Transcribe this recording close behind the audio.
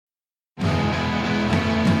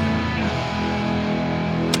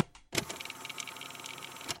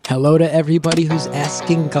Hello to everybody who's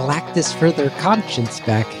asking Galactus for their conscience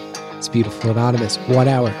back. It's Beautiful Anonymous. 1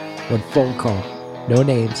 hour, one phone call, no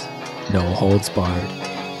names, no holds barred.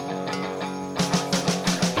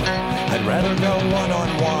 I'd rather go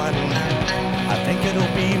one-on-one. I think it'll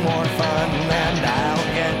be more fun, and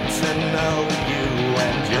I'll get to know you,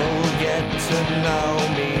 and you'll get to know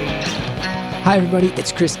me. Hi everybody,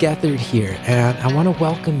 it's Chris Gethard here, and I want to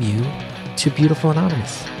welcome you to Beautiful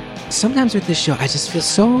Anonymous. Sometimes with this show, I just feel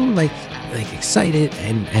so like excited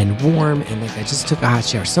and warm, and like I just took a hot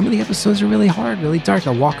shower. Some of the episodes are really hard, really dark.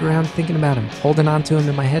 I walk around thinking about them, holding on to them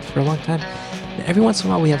in my head for a long time. And every once in a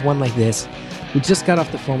while, we have one like this. We just got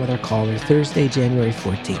off the phone with our caller Thursday, January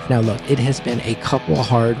 14th. Now look, it has been a couple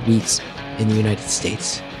hard weeks in the United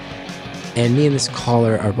States, and me and this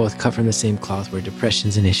caller are both cut from the same cloth where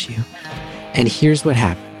depression's an issue. And here's what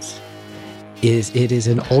happens. It is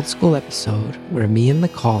an old school episode where me and the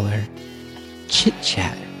caller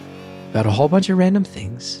chit-chat about a whole bunch of random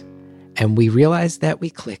things, and we realize that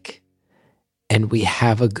we click, and we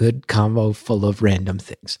have a good combo full of random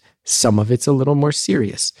things. Some of it's a little more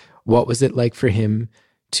serious. What was it like for him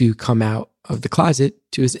to come out of the closet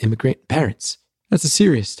to his immigrant parents? That's a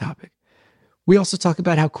serious topic. We also talk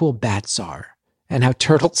about how cool bats are and how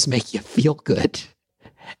turtles make you feel good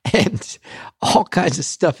and all kinds of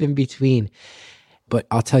stuff in between. But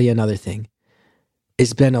I'll tell you another thing.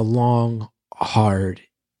 It's been a long, hard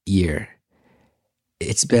year.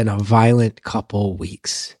 It's been a violent couple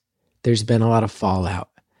weeks. There's been a lot of fallout.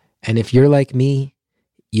 And if you're like me,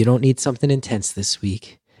 you don't need something intense this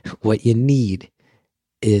week. What you need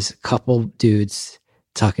is a couple dudes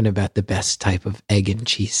talking about the best type of egg and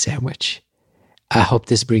cheese sandwich. I hope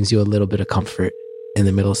this brings you a little bit of comfort in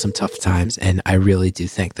the middle of some tough times, and I really do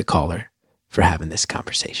thank the caller for having this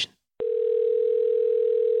conversation.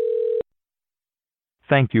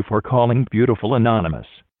 Thank you for calling Beautiful Anonymous.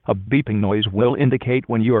 A beeping noise will indicate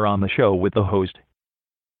when you are on the show with the host.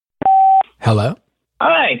 Hello?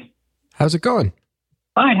 Hi. How's it going?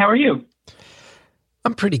 Fine. How are you?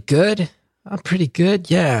 I'm pretty good.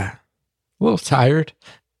 Yeah. A little tired,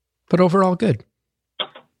 but overall good.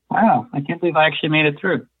 Wow. I can't believe I actually made it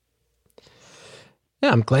through.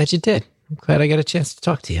 Yeah, I'm glad you did. I'm glad I got a chance to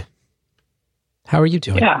talk to you. How are you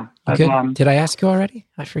doing? Yeah. You good? Did I ask you already?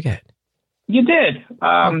 I forget. You did.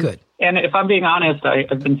 Good. And if I'm being honest,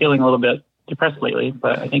 I've been feeling a little bit depressed lately,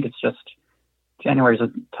 but I think it's just January's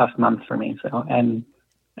a tough month for me. So, and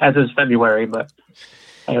as is February, but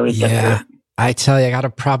I always get through it. I tell you, I got a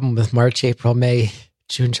problem with March, April, May,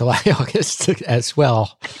 June, July, August as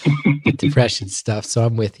well. The depression stuff. So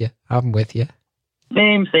I'm with you.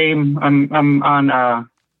 Same. I'm on.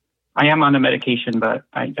 I am on a medication, but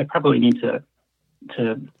I probably need to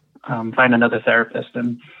find another therapist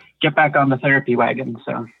and get back on the therapy wagon.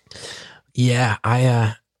 So, yeah,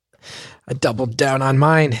 I doubled down on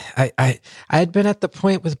mine. I had been at the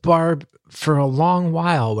point with Barb for a long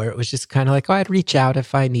while where it was just kind of like, I'd reach out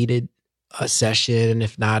if I needed a session, and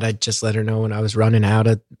if not, I'd just let her know when I was running out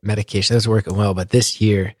of medication. That was working well, but this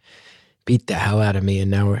year beat the hell out of me,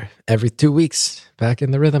 and now we're every 2 weeks back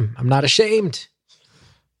in the rhythm. I'm not ashamed.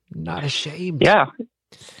 Yeah.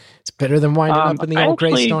 It's better than winding up in the old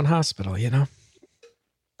Greystone Hospital, you know?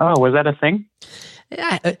 Oh, was that a thing?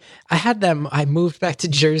 Yeah, I had them. I moved back to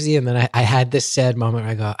Jersey, and then I had this sad moment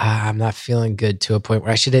where I go, I'm not feeling good, to a point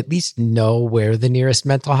where I should at least know where the nearest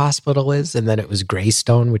mental hospital is. And then it was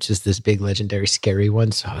Greystone, which is this big, legendary, scary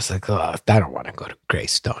one. So I was like, I don't want to go to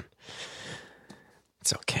Greystone.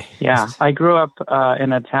 It's okay. Yeah, I grew up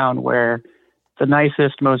in a town where the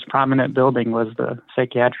nicest, most prominent building was the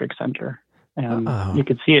psychiatric center. And you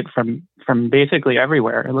could see it from basically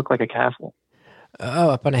everywhere. It looked like a castle. Oh,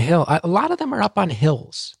 up on a hill. A lot of them are up on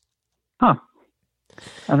hills. Huh.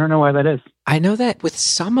 I don't know why that is. I know that with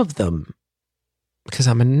some of them, because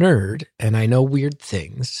I'm a nerd and I know weird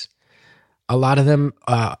things, a lot of them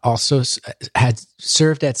also had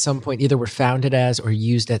served at some point, either were founded as or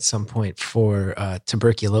used at some point for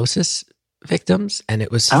tuberculosis victims. And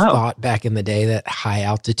it was thought back in the day that high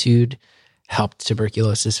altitude helped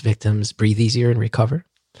tuberculosis victims breathe easier and recover.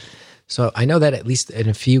 So I know that at least in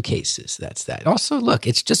a few cases, that's that. Also, look,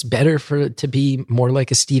 it's just better for it to be more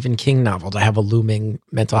like a Stephen King novel, to have a looming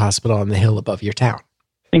mental hospital on the hill above your town.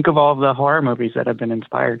 Think of all the horror movies that have been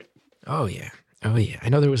inspired. Oh, yeah. I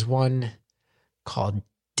know there was one called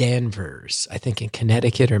Danvers, I think in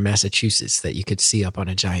Connecticut or Massachusetts, that you could see up on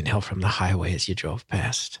a giant hill from the highway as you drove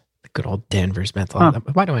past. The good old Danvers mental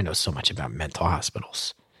hospital. Why do I know so much about mental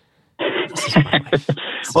hospitals?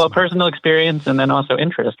 Well, personal experience and then also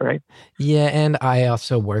interest, right? Yeah, and I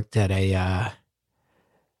also worked at a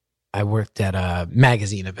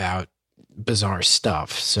magazine about bizarre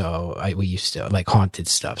stuff. So we used to like haunted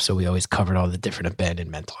stuff. So we always covered all the different abandoned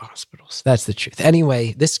mental hospitals. That's the truth.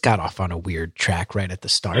 Anyway, this got off on a weird track right at the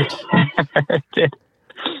start.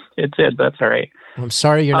 It did. That's all right. I'm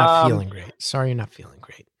sorry you're not feeling great. Sorry you're not feeling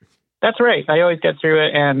great. That's right. I always get through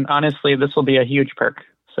it. And honestly, this will be a huge perk.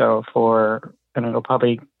 So and it'll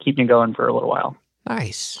probably keep me going for a little while.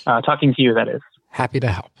 Nice. Talking to you, that is. Happy to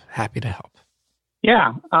help. Happy to help.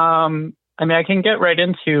 Yeah. I mean, I can get right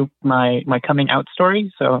into my coming out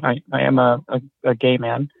story. So I am a gay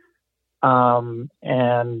man. And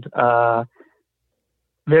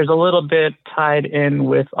there's a little bit tied in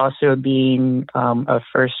with also being a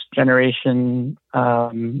first generation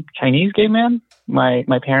Chinese gay man.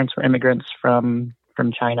 My parents were immigrants from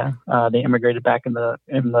China. They immigrated back in the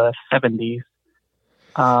 70s.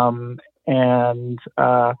 And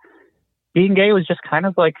being gay was just kind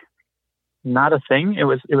of like not a thing. It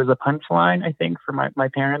was a punchline, I think, for my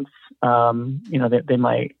parents. They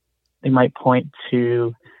might point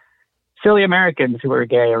to silly Americans who are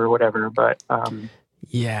gay or whatever, but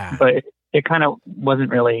it kind of wasn't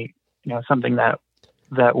really, something that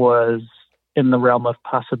was in the realm of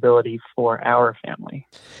possibility for our family.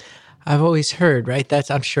 I've always heard,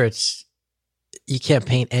 right? I'm sure you can't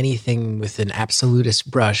paint anything with an absolutist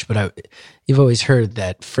brush, but you've always heard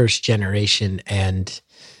that first generation and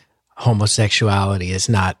homosexuality is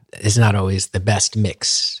not always the best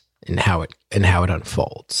mix in how it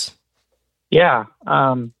unfolds. Yeah.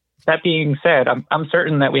 That being said, I'm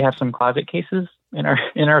certain that we have some closet cases in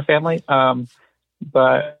our family,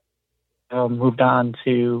 but moved on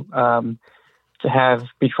to have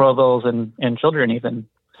betrothals and children even.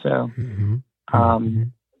 So, you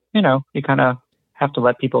kind of have to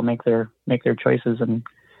let people make their choices and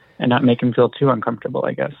not make them feel too uncomfortable,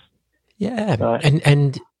 I guess. Yeah,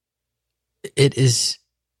 and it is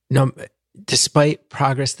despite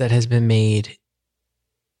progress that has been made.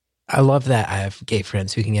 I love that I have gay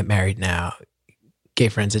friends who can get married now, gay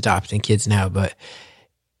friends adopting kids now, but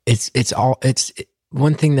it's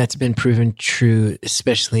one thing that's been proven true,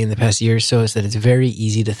 especially in the past year or so, is that it's very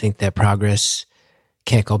easy to think that progress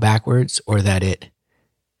can't go backwards, or that it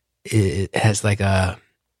has like a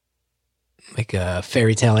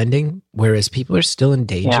fairy tale ending, whereas people are still in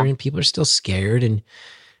danger and people are still scared, and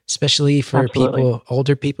especially for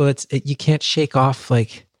older people, you can't shake off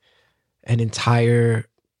like an entire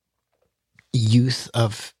youth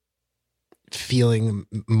of feeling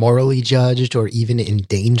morally judged or even in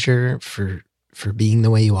danger for being the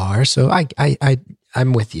way you are. So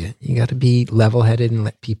I'm with you. You got to be level-headed and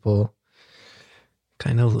let people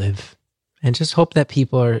kind of live, and just hope that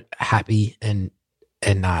people are happy and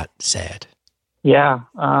not sad. Yeah.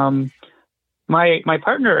 My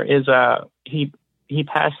partner is he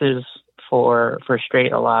passes for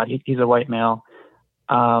straight a lot. He's a white male,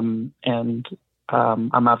 and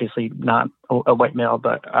I'm obviously not a white male,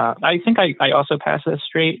 but I think I also pass as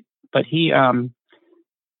straight. But he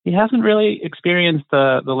hasn't really experienced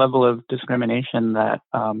the level of discrimination that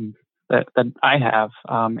I have,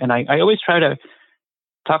 and I always try to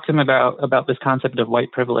talk to him about this concept of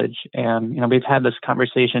white privilege. And we've had this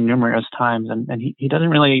conversation numerous times, and he doesn't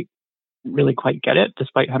really quite get it,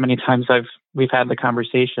 despite how many times we've had the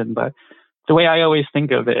conversation. But the way I always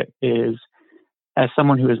think of it is, as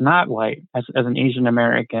someone who is not white, as an Asian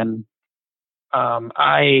American,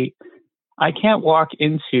 I can't walk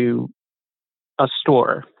into a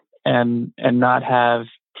store and not have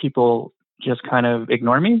people just kind of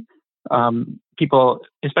ignore me. People,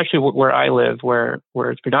 especially where I live, where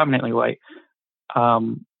it's predominantly white,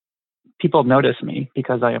 people notice me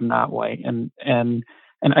because I am not white, and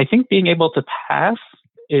I think being able to pass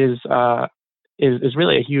is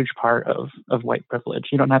really a huge part of white privilege.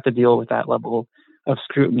 You don't have to deal with that level of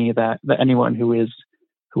scrutiny that anyone who is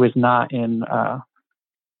not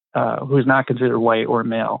considered white or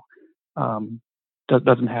male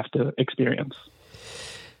doesn't have to experience.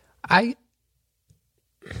 I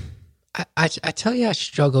tell you, I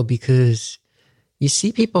struggle because you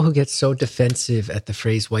see people who get so defensive at the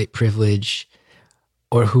phrase white privilege,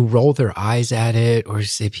 or who roll their eyes at it, or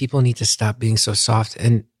say people need to stop being so soft.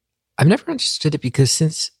 And I've never understood it,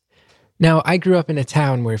 because now I grew up in a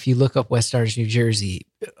town where if you look up West Orange, New Jersey,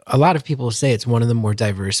 a lot of people say it's one of the more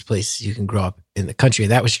diverse places you can grow up in the country.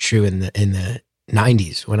 And that was true in the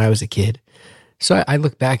 90s when I was a kid. So I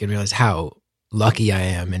look back and realize how lucky I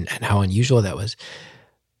am and how unusual that was.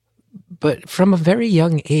 But from a very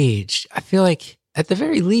young age, I feel like at the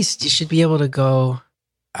very least, you should be able to go,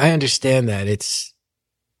 I understand that it's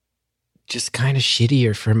just kind of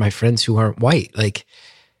shittier for my friends who aren't white.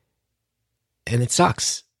 And it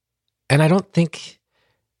sucks. And I don't think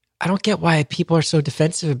I don't get why people are so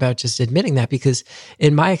defensive about just admitting that, because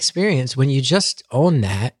in my experience, when you just own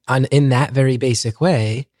that in that very basic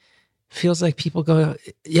way, feels like people go,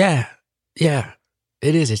 yeah, it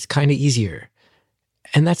is. It's kind of easier.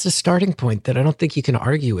 And that's a starting point that I don't think you can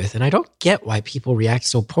argue with. And I don't get why people react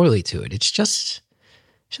so poorly to it. It's just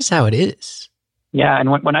how it is. Yeah.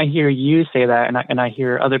 And when I hear you say that, and I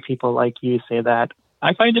hear other people like you say that,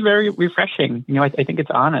 I find it very refreshing. I think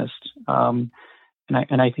it's honest. And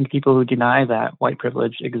I think people who deny that white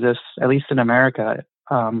privilege exists, at least in America,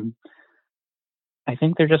 I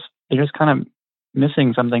think they're just kind of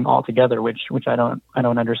missing something altogether, which I don't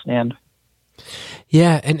understand.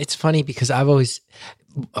 Yeah, and it's funny because I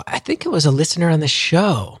think it was a listener on the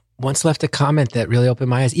show once left a comment that really opened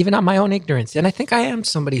my eyes, even on my own ignorance. And I think I am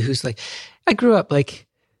somebody who's like, I grew up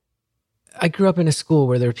in a school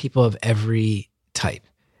where there were people of every type.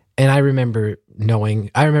 And I remember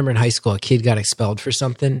in high school, a kid got expelled for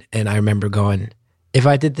something. And I remember going, if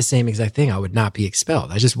I did the same exact thing, I would not be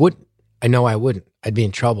expelled. I just wouldn't. I know I wouldn't. I'd be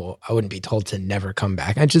in trouble. I wouldn't be told to never come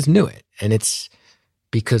back. I just knew it. And it's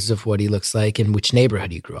because of what he looks like and which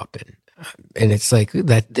neighborhood he grew up in. And it's like,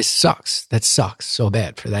 this sucks. That sucks so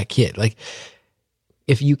bad for that kid. Like,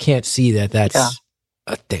 if you can't see that that's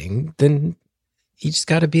a thing, then you just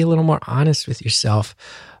got to be a little more honest with yourself.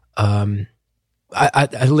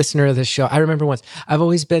 A listener of this show, I remember once, I've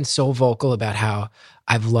always been so vocal about how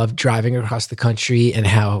I've loved driving across the country and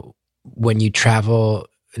how when you travel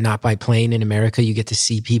not by plane in America, you get to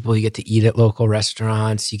see people, you get to eat at local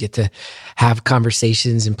restaurants, you get to have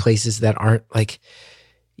conversations in places that aren't like,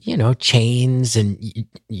 chains, and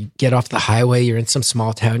you get off the highway, you're in some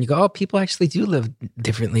small town, you go, oh, people actually do live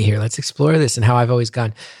differently here. Let's explore this. And how I've always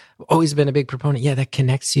been a big proponent. Yeah, that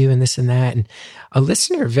connects you and this and that. And a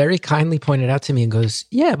listener very kindly pointed out to me and goes,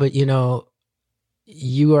 yeah, but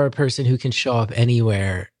you are a person who can show up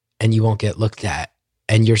anywhere and you won't get looked at.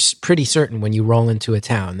 And you're pretty certain when you roll into a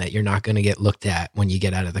town that you're not going to get looked at when you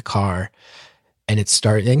get out of the car. And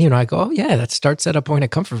I go, oh yeah, that starts at a point of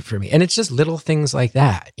comfort for me. And it's just little things like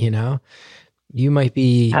that, you might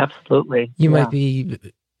be, absolutely, might be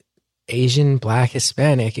Asian, Black,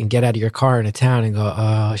 Hispanic, and get out of your car in a town and go,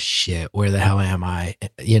 oh shit, where the hell am I?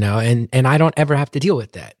 And I don't ever have to deal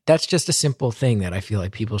with that. That's just a simple thing that I feel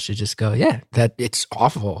like people should just go, yeah, that it's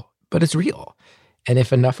awful, but it's real. And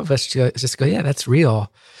if enough of us just go, yeah, that's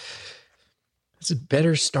real, it's a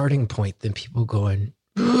better starting point than people going,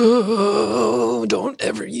 oh, don't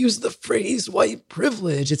ever use the phrase white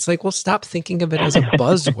privilege. It's like, well, stop thinking of it as a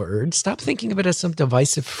buzzword. Stop thinking of it as some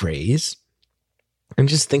divisive phrase. And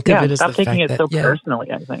just think of it as the fact that... Stop taking it so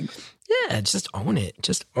personally, I think. Yeah, just own it.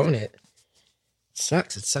 Just own it. It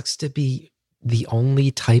sucks. It sucks to be the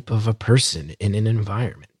only type of a person in an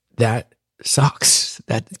environment. That sucks.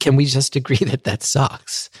 Can we just agree that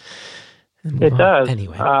sucks? It does.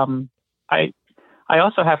 Anyway. I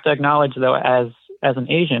also have to acknowledge, though, as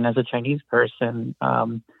an Asian, as a Chinese person, I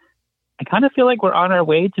kind of feel like we're on our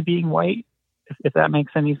way to being white, if that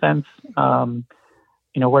makes any sense.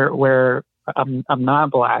 Where I'm not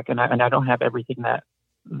Black and I don't have everything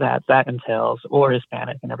that entails, or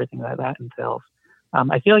Hispanic and everything that entails.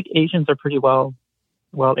 I feel like Asians are pretty well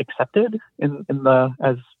accepted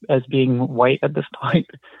as being white at this point.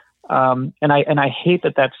 And I hate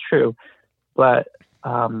that that's true, but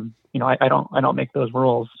I don't make those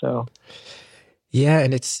rules. So yeah,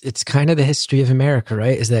 and it's kind of the history of America,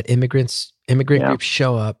 right? Is that immigrant groups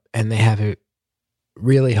show up and they have it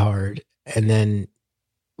really hard, and then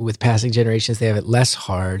with passing generations they have it less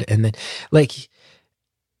hard, and then like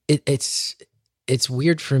it's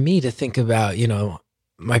weird for me to think about,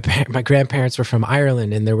 my grandparents were from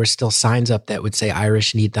Ireland and there were still signs up that would say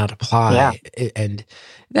Irish need not apply. Yeah. And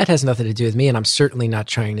that has nothing to do with me. And I'm certainly not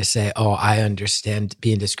trying to say, oh, I understand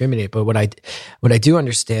being discriminated. But what I do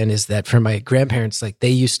understand is that for my grandparents, like they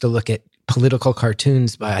used to look at political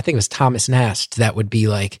cartoons by, I think it was Thomas Nast, that would be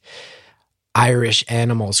like Irish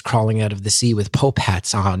animals crawling out of the sea with Pope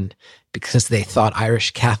hats on because they thought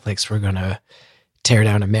Irish Catholics were going to tear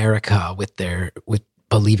down America with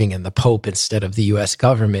believing in the Pope instead of the U.S.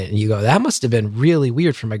 government. And you go, that must have been really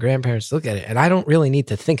weird for my grandparents to look at it. And I don't really need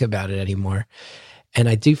to think about it anymore. And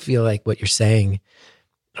I do feel like what you're saying,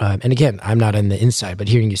 and again, I'm not on the inside, but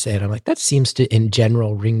hearing you say it, I'm like, that seems to in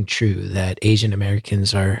general ring true, that Asian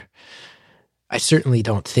Americans are, I certainly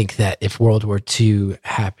don't think that if World War II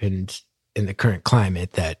happened in the current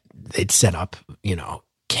climate that they'd set up,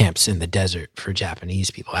 camps in the desert for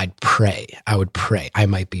Japanese people. I would pray. I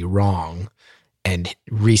might be wrong. And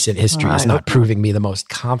recent history is not proving me the most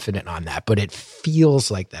confident on that, but it feels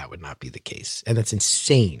like that would not be the case. And that's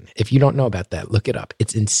insane. If you don't know about that, look it up.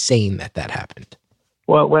 It's insane that happened.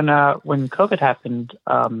 Well, when COVID happened,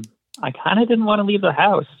 I kind of didn't want to leave the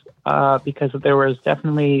house because there was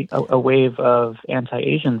definitely a wave of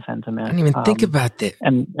anti-Asian sentiment. I didn't even think about that.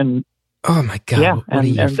 And oh my God. yeah, what a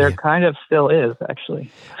year and for there you. kind of still is,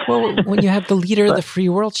 actually. Well, when you have the leader of the free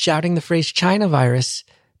world shouting the phrase China virus,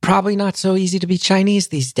 probably not so easy to be Chinese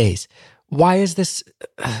these days. Why is this?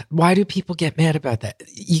 Why do people get mad about that?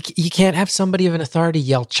 You can't have somebody of an authority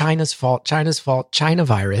yell China's fault, China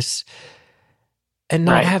virus, and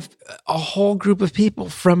not Right. have a whole group of people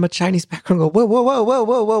from a Chinese background go, whoa, whoa, whoa, whoa,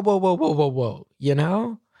 whoa, whoa, whoa, whoa, whoa, whoa, whoa, you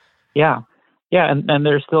know? Yeah. Yeah, and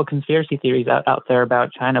there's still conspiracy theories out there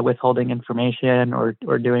about China withholding information or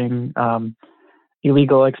doing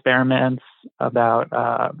illegal experiments about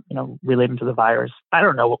relating to the virus. I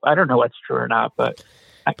don't know what's true or not, but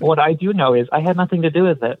what I do know is I had nothing to do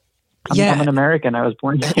with it. I'm an American. I was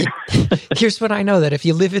born here. Here's what I know, that if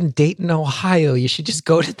you live in Dayton, Ohio, you should just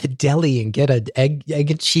go to the deli and get an egg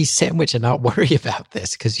and cheese sandwich and not worry about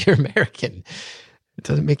this because you're American. It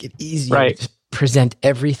doesn't make it easier Right. to present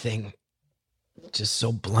everything just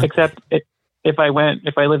so bluntly. Except if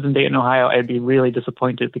I lived in Dayton, Ohio, I'd be really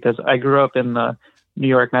disappointed because I grew up in the New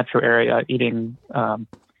York metro area eating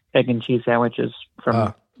egg and cheese sandwiches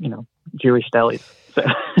from Jewish delis. So.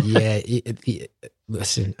 Yeah,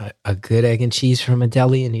 listen, a good egg and cheese from a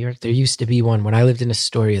deli in New York. There used to be one when I lived in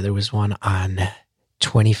Astoria. There was one on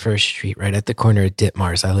 21st Street, right at the corner of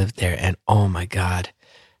Ditmars. I lived there, and oh my God,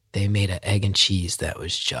 they made an egg and cheese that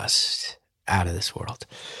was just out of this world.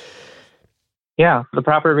 Yeah, the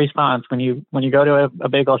proper response when you go to a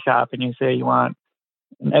bagel shop and you say you want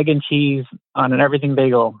an egg and cheese on an everything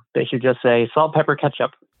bagel, they should just say salt, pepper,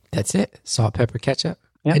 ketchup. That's it. Salt, pepper, ketchup.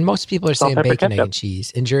 Yeah. And most people are Salt, saying pepper, bacon, egg, ketchup. and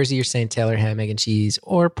cheese. In Jersey, you're saying Taylor ham, egg, and cheese,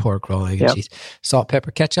 or pork roll, egg, and Yep. cheese. Salt,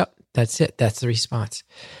 pepper, ketchup. That's it. That's the response.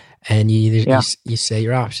 And you either you say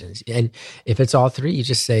your options. And if it's all three, you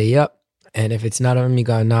just say yep. And if it's none of them, you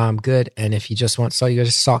go, nah, I'm good. And if you just want salt, you go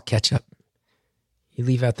just salt, ketchup. You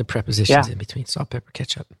leave out the prepositions in between. Salt, pepper,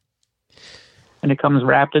 ketchup. And it comes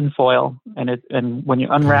wrapped in foil, and when you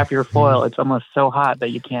unwrap your foil, it's almost so hot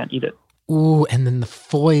that you can't eat it. Ooh, and then the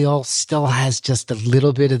foil still has just a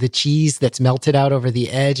little bit of the cheese that's melted out over the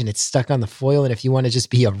edge and it's stuck on the foil. And if you want to just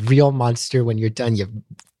be a real monster when you're done, you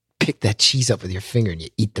pick that cheese up with your finger and you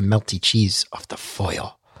eat the melty cheese off the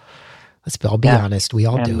foil. I'll be honest, we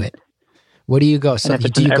all do it. What do you go? So,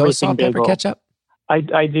 do you go salt, pepper, ketchup? I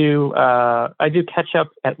do ketchup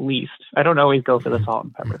at least. I don't always go for the salt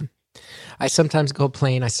and pepper. I sometimes go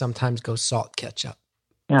plain. I sometimes go salt, ketchup.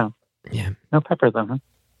 Yeah. No pepper though, huh?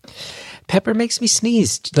 Pepper makes me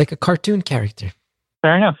sneeze like a cartoon character.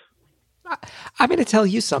 Fair enough. I'm going to tell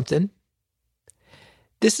you something.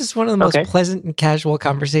 This is one of the most pleasant and casual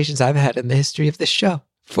conversations I've had in the history of this show.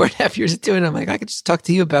 4.5 years into it, I'm like, I could just talk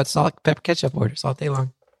to you about salt, pepper, ketchup orders all day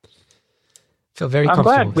long. Feel very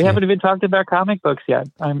comfortable. I'm glad. We haven't even talked about comic books yet.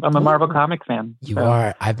 I'm a Marvel comic fan. You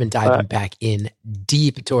are. I've been diving back in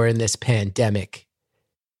deep during this pandemic.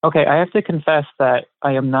 Okay, I have to confess that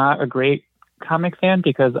I am not a great comic fan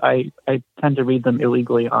because I tend to read them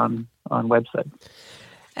illegally on websites.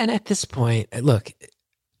 And at this point, look,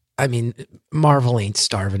 I mean, Marvel ain't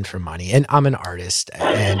starving for money, and I'm an artist,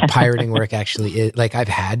 and pirating work actually is like I've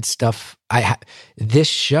had stuff. This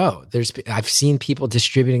show. I've seen people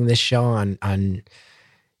distributing this show on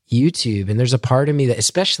YouTube, and there's a part of me that,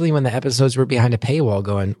 especially when the episodes were behind a paywall,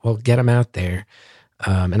 going, "Well, get them out there."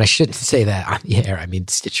 And I shouldn't say that on the air. I mean,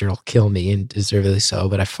 Stitcher will kill me, and deservedly so.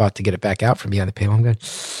 But I fought to get it back out from behind the paywall. I'm going,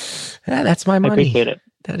 that's my money. I appreciate it.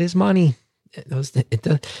 That is money. It does,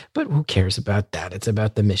 but who cares about that? It's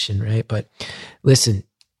about the mission, right? But listen,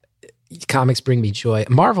 comics bring me joy.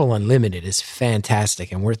 Marvel Unlimited is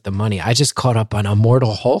fantastic and worth the money. I just caught up on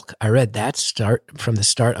Immortal Hulk. I read that from the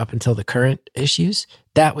start up until the current issues.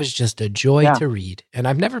 That was just a joy to read. And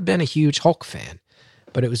I've never been a huge Hulk fan,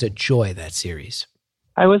 but it was a joy, that series.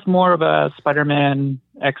 I was more of a Spider-Man,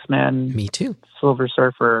 X-Men, Me too. Silver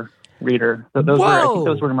Surfer reader. I think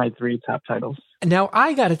those were my three top titles. Now,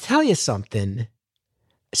 I got to tell you something.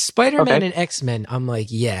 Spider-Man and X-Men, I'm like,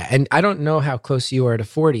 yeah. And I don't know how close you are to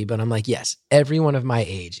 40, but I'm like, yes. Everyone of my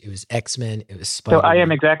age, it was X-Men, it was Spider-Man. So I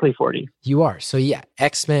am exactly 40. You are. So yeah,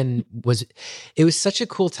 X-Men it was such a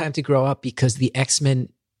cool time to grow up because the X-Men,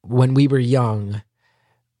 when we were young,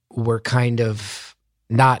 were kind of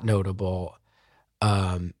not notable,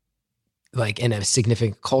 like in a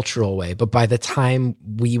significant cultural way. But by the time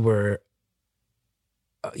we were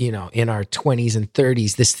in our 20s and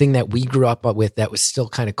 30s, this thing that we grew up with that was still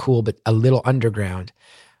kind of cool, but a little underground,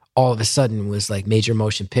 all of a sudden was like major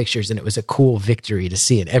motion pictures. And it was a cool victory to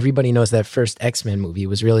see. And everybody knows that first X-Men movie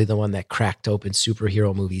was really the one that cracked open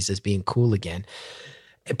superhero movies as being cool again.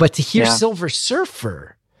 But to hear Yeah. Silver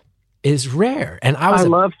Surfer is rare. And I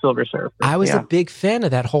love Silver Surfer. I was Yeah. a big fan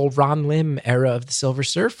of that whole Ron Lim era of the Silver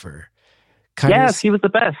Surfer. Yes, he was the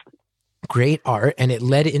best. Great art, and it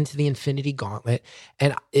led into the Infinity Gauntlet.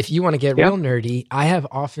 And if you want to get real nerdy, I have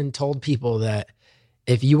often told people that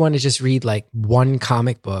if you want to just read like one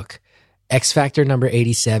comic book, X Factor number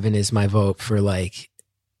 87 is my vote for like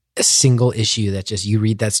a single issue that just you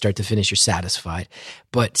read that start to finish, you're satisfied.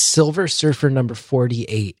 But Silver Surfer number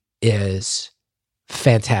 48 is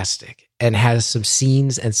fantastic and has some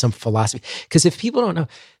scenes and some philosophy. Because if people don't know,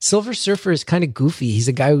 Silver Surfer is kind of goofy. He's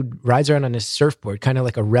a guy who rides around on a surfboard, kind of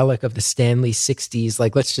like a relic of the Stanley 60s.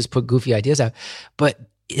 Like, let's just put goofy ideas out. But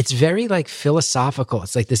it's very like philosophical.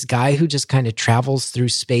 It's like this guy who just kind of travels through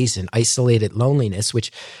space in isolated loneliness,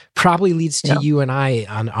 which probably leads to you and I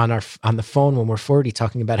on the phone when we're 40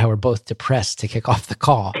 talking about how we're both depressed to kick off the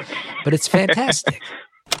call. But it's fantastic.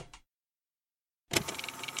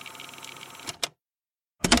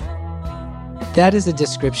 That is a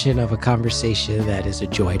description of a conversation that is a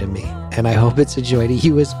joy to me, and I hope it's a joy to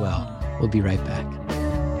you as well. We'll be right back.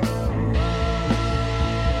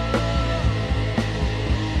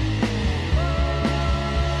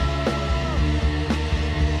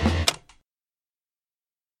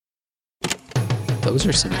 Those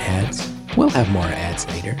are some ads. We'll have more ads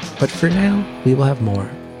later, but for now, we will have more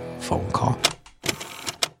phone call.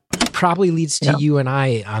 Probably leads to you and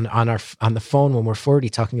I on the phone when we're 40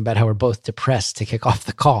 talking about how we're both depressed to kick off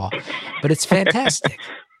the call. But it's fantastic.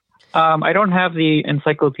 I don't have the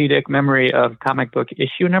encyclopedic memory of comic book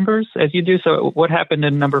issue numbers as you do. So what happened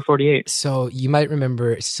in number 48? So you might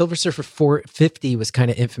remember Silver Surfer 450 was kind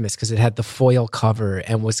of infamous because it had the foil cover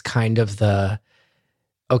and was kind of the,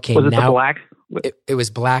 okay, was it now the black? It was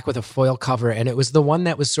black with a foil cover. And it was the one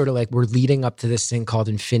that was sort of like, we're leading up to this thing called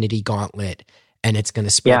Infinity Gauntlet. And it's going to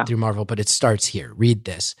spread through Marvel, but it starts here. Read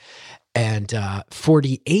this. And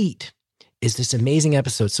 48 is this amazing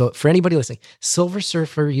episode. So for anybody listening, Silver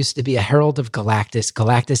Surfer used to be a herald of Galactus.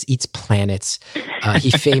 Galactus eats planets. He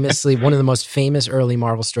famously, one of the most famous early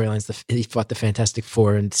Marvel storylines, he fought the Fantastic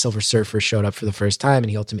Four, and Silver Surfer showed up for the first time, and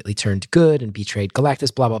he ultimately turned good and betrayed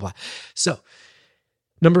Galactus, blah, blah, blah. So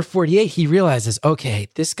number 48, he realizes, okay,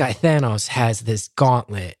 this guy Thanos has this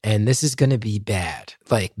gauntlet, and this is going to be bad,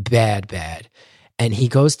 like bad. And he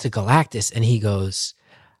goes to Galactus and he goes,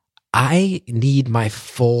 I need my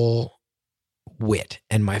full wit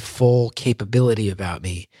and my full capability about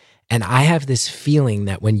me. And I have this feeling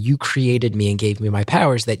that when you created me and gave me my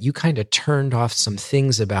powers, that you kind of turned off some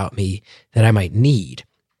things about me that I might need.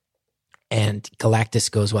 And Galactus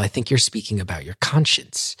goes, well, I think you're speaking about your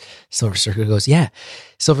conscience. Silver Surfer goes, yeah.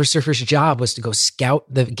 Silver Surfer's job was to go scout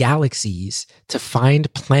the galaxies to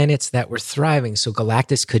find planets that were thriving so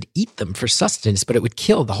Galactus could eat them for sustenance, but it would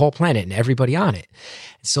kill the whole planet and everybody on it.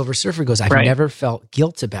 And Silver Surfer goes, I've never felt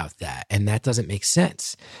guilt about that, and that doesn't make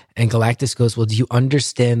sense. And Galactus goes, well, do you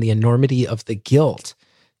understand the enormity of the guilt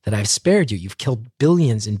that I've spared you? You've killed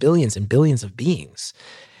billions and billions and billions of beings.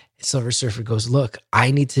 Silver Surfer goes, look,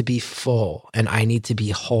 I need to be full and I need to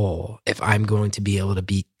be whole if I'm going to be able to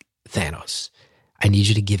beat Thanos. I need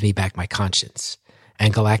you to give me back my conscience.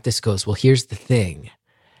 And Galactus goes, well, here's the thing.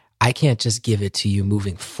 I can't just give it to you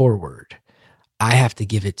moving forward. I have to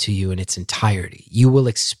give it to you in its entirety. You will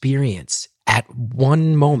experience at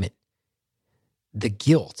one moment the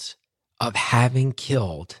guilt of having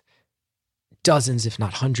killed dozens, if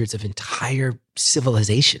not hundreds, of entire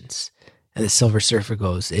civilizations. And the Silver Surfer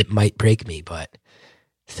goes, it might break me, but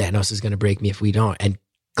Thanos is going to break me if we don't. And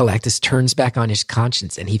Galactus turns back on his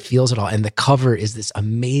conscience and he feels it all. And the cover is this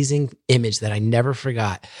amazing image that I never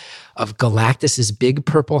forgot of Galactus's big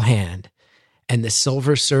purple hand. And the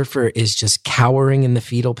Silver Surfer is just cowering in the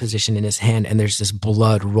fetal position in his hand. And there's this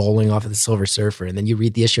blood rolling off of the Silver Surfer. And then you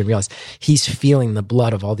read the issue and realize he's feeling the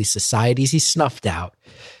blood of all these societies he snuffed out.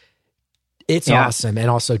 It's awesome. And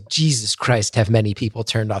also, Jesus Christ, have many people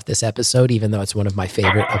turned off this episode, even though it's one of my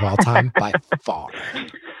favorite of all time by far.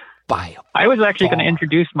 I was actually going to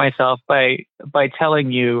introduce myself by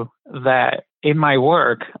telling you that in my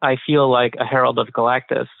work, I feel like a herald of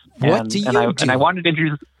Galactus. What do you do? And I wanted to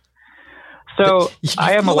introduce... So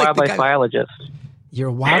I am a wildlife biologist. You're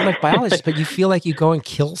a wildlife biologist, but you feel like you go and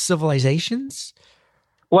kill civilizations?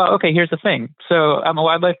 Well, okay, here's the thing. So I'm a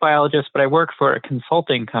wildlife biologist, but I work for a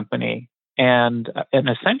consulting company. And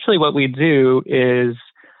essentially what we do is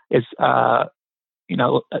a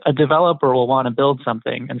developer will want to build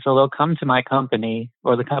something. And so they'll come to my company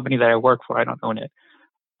or the company that I work for, I don't own it.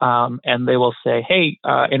 And they will say, hey,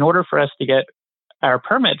 in order for us to get our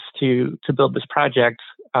permits to build this project,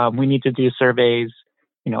 we need to do surveys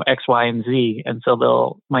X, Y, and Z. And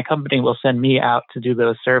so my company will send me out to do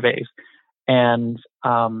those surveys. And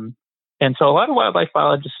so a lot of wildlife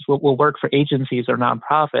biologists will work for agencies or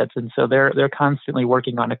nonprofits. And so they're constantly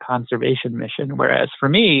working on a conservation mission. Whereas for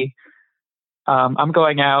me, I'm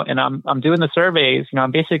going out and I'm doing the surveys.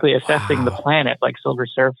 I'm basically assessing the planet like Silver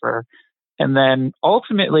Surfer. And then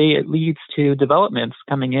ultimately it leads to developments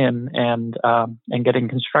coming in and getting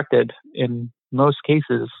constructed. In most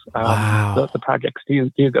cases, the projects do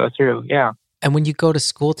go through. Yeah. And when you go to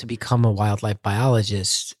school to become a wildlife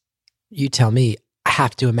biologist, you tell me, I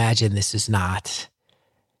have to imagine this is not,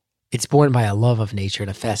 it's born by a love of nature and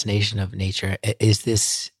a fascination of nature.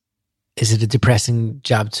 Is it a depressing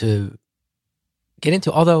job to get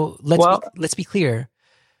into? Although let's be clear,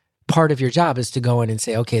 part of your job is to go in and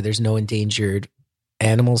say, okay, there's no endangered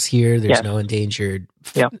animals here. There's no endangered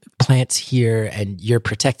plants here, and you're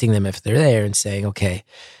protecting them if they're there and saying, okay,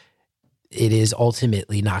 it is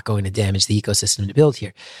ultimately not going to damage the ecosystem to build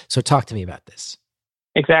here. So talk to me about this.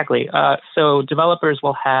 Exactly. So developers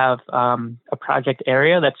will have a project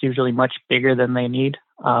area that's usually much bigger than they need.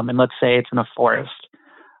 And let's say it's in a forest.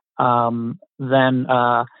 Then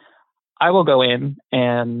I will go in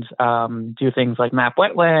and do things like map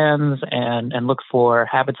wetlands and look for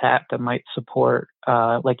habitat that might support,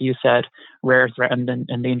 like you said, rare, threatened, and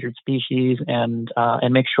endangered species, and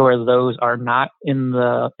make sure those are not in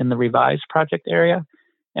the revised project area.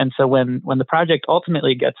 And so when the project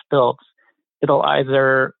ultimately gets built, it'll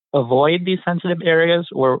either avoid these sensitive areas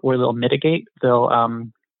or they'll mitigate.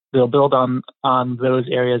 They'll build on those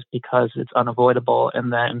areas because it's unavoidable,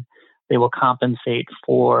 and then they will compensate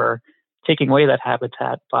for taking away that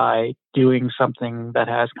habitat by doing something that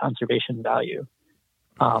has conservation value.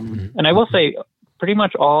 And I will say pretty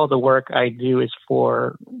much all the work I do is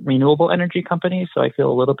for renewable energy companies, so I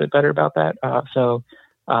feel a little bit better about that. So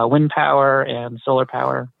wind power and solar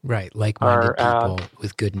power. Right, like-minded people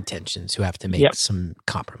with good intentions who have to make some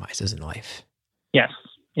compromises in life. Yes,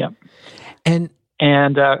 yep. And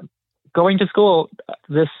going to school,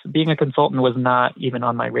 being a consultant was not even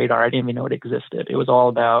on my radar. I didn't even know it existed. It was all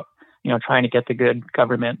about trying to get the good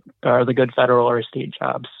government or the good federal or state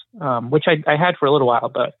jobs, which I had for a little while,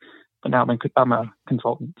 but now I'm a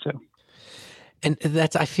consultant. So, and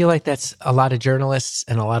I feel like that's a lot of journalists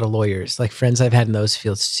and a lot of lawyers, like friends I've had in those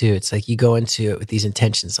fields too. It's like you go into it with these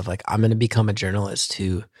intentions of like, I'm going to become a journalist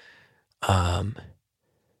who,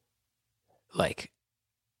 like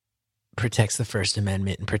protects the First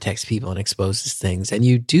Amendment and protects people and exposes things. And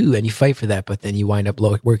you do, and you fight for that, but then you wind up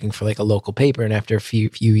working for like a local paper. And after a few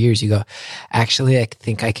years, you go, actually, I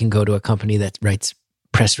think I can go to a company that writes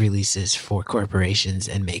press releases for corporations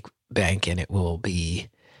and make bank, and it will be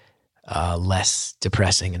less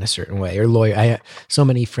depressing in a certain way. Or lawyer. I have so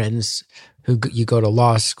many friends who you go to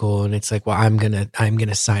law school and it's like, well, I'm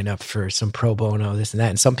gonna sign up for some pro bono, this and that.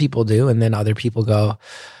 And some people do. And then other people go,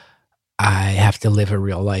 I have to live a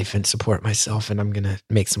real life and support myself, and I'm going to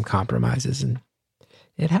make some compromises. And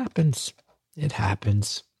it happens. It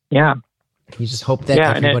happens. Yeah. You just hope that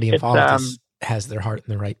everybody involved has their heart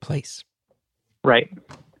in the right place. Right.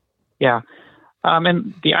 Yeah.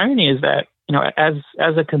 And the irony is that,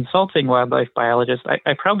 as a consulting wildlife biologist,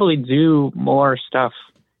 I probably do more stuff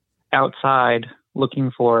outside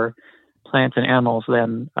looking for plants and animals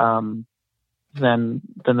than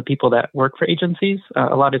the people that work for agencies.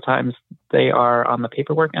 A lot of times they are on the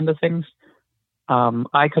paperwork end of things.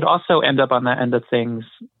 I could also end up on that end of things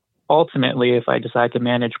ultimately if I decide to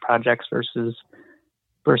manage projects versus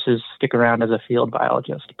stick around as a field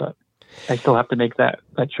biologist. But I still have to make that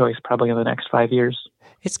choice probably in the next 5 years.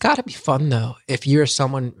 It's got to be fun though. If you're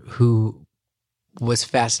someone who was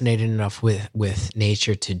fascinated enough with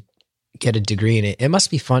nature to get a degree in it, it must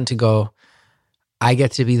be fun to go, I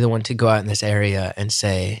get to be the one to go out in this area and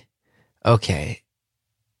say, okay,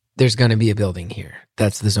 there's going to be a building here.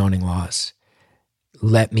 That's the zoning laws.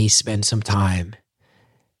 Let me spend some time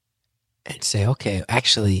and say, okay,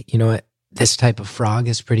 actually, you know what? This type of frog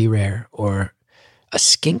is pretty rare. Or a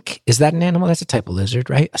skink. Is that an animal? That's a type of lizard,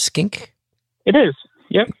 right? A skink? It is.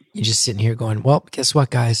 Yep. You're just sitting here going, well, guess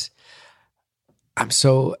what, guys? I'm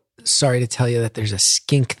so sorry to tell you that there's a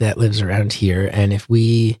skink that lives around here. And if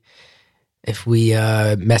we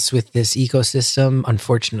mess with this ecosystem,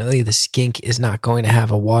 unfortunately, the skink is not going to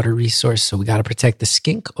have a water resource. So we got to protect the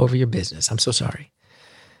skink over your business. I'm so sorry.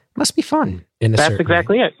 It must be fun. That's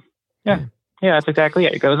exactly it. Yeah. Yeah, that's exactly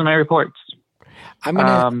it. It goes in my reports. I'm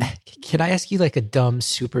going to, can I ask you like a dumb,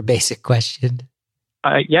 super basic question?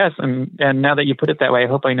 Yes. And now that you put it that way, I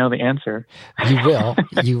hope I know the answer. You will.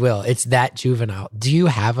 You will. It's that juvenile. Do you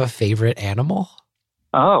have a favorite animal?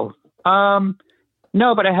 Oh,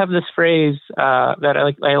 No, but I have this phrase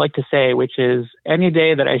that I like to say, which is any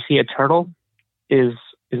day that I see a turtle is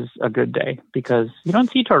a good day, because you don't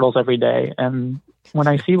see turtles every day. And when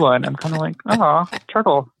I see one, I'm kind of like, oh,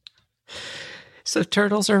 turtle. So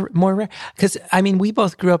turtles are more rare, because I mean, we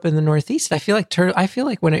both grew up in the Northeast. I feel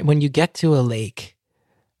like when you get to a lake,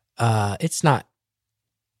 it's not.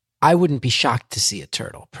 I wouldn't be shocked to see a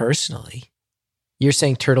turtle personally. You're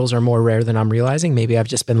saying turtles are more rare than I'm realizing. Maybe I've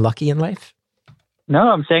just been lucky in life. No,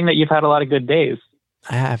 I'm saying that you've had a lot of good days.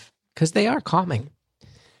 I have, because they are calming.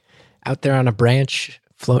 Out there on a branch,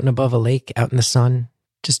 floating above a lake, out in the sun,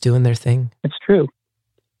 just doing their thing. It's true.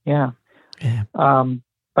 Yeah. Yeah.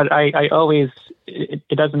 But I always,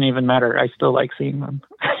 it doesn't even matter. I still like seeing them.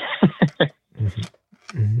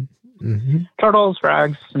 Mm-hmm. Mm-hmm. Mm-hmm. Turtles,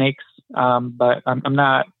 frogs, snakes. But I'm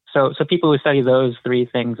not. So people who study those three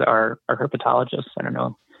things are herpetologists. I don't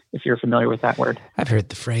know if you're familiar with that word. I've heard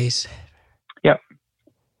the phrase. Yep.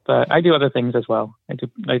 But I do other things as well.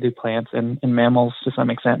 I do plants and mammals to some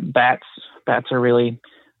extent. Bats are really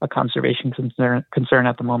a conservation concern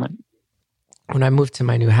at the moment. When I moved to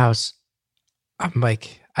my new house, I'm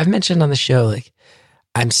like, I've mentioned on the show, like,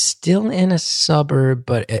 I'm still in a suburb,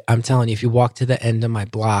 but I'm telling you, if you walk to the end of my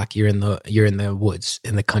block, you're in the woods,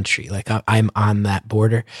 in the country. Like, I'm on that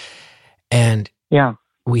border. And yeah,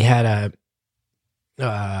 we had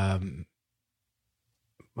what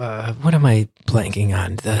am I blanking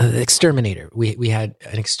on? The exterminator. We had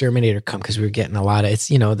an exterminator come because we were getting a lot of, it's,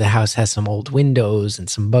 the house has some old windows and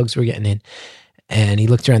some bugs were getting in. And he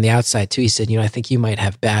looked around the outside too. He said, I think you might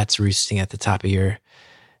have bats roosting at the top of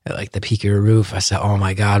like the peak of your roof. I said, oh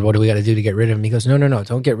my God, what do we got to do to get rid of them? He goes, no,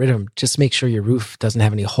 don't get rid of them. Just make sure your roof doesn't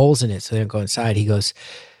have any holes in it so they don't go inside. He goes,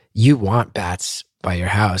 you want bats by your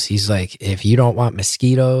house. He's like, if you don't want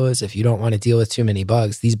mosquitoes, if you don't want to deal with too many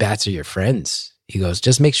bugs, these bats are your friends. He goes,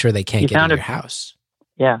 just make sure they can't get in your house.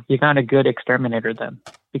 Yeah, you found a good exterminator then,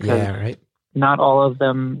 because not all of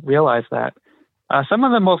them realize that. Some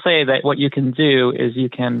of them will say that what you can do is you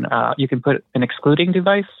can put an excluding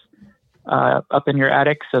device up in your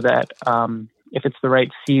attic so that if it's the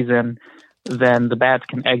right season, then the bats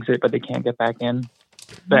can exit, but they can't get back in.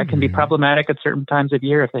 That can be problematic at certain times of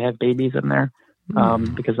year if they have babies in there,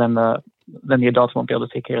 because then the adults won't be able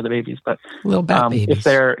to take care of the babies. But little bat babies. if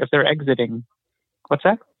they're exiting, what's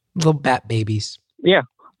that? Little bat babies. Yeah,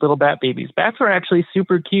 little bat babies. Bats are actually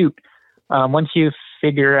super cute once you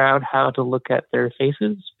figure out how to look at their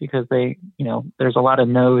faces, because they, there's a lot of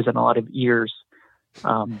nose and a lot of ears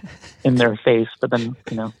in their face, but then,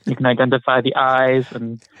 you can identify the eyes,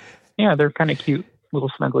 and they're kind of cute little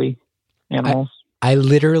snuggly animals. I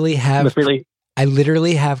literally have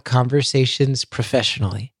conversations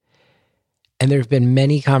professionally, and there have been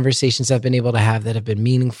many conversations I've been able to have that have been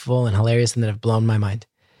meaningful and hilarious and that have blown my mind.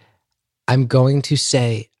 I'm going to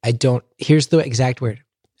say, here's the exact word.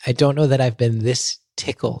 I don't know that I've been this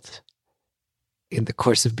tickled in the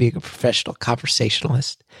course of being a professional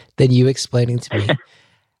conversationalist than you explaining to me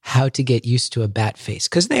how to get used to a bat face,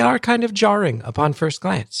 because they are kind of jarring upon first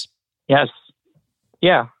glance. Yes.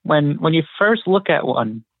 Yeah. When you first look at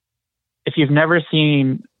one, if you've never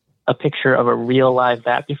seen a picture of a real live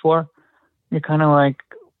bat before, you're kind of like,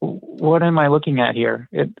 what am I looking at here?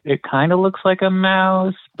 It kind of looks like a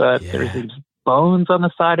mouse, but there's these bones on the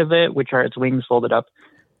side of it, which are its wings folded up.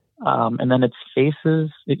 And then its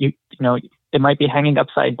faces, it might be hanging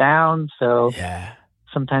upside down. So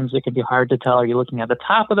sometimes it can be hard to tell, are you looking at the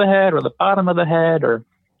top of the head or the bottom of the head?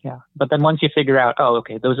 But then once you figure out, oh,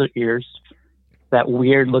 okay, those are ears. That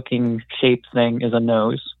weird looking shape thing is a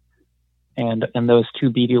nose. And those two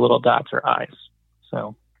beady little dots are eyes.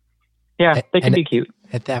 So they can be cute.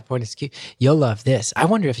 At that point, it's cute. You'll love this. I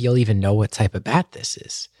wonder if you'll even know what type of bat this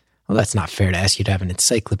is. Well, that's not fair to ask you to have an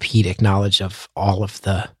encyclopedic knowledge of all of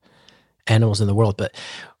the animals in the world. But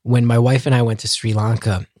when my wife and I went to Sri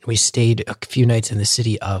Lanka, we stayed a few nights in the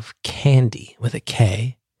city of Kandy with a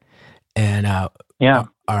K. And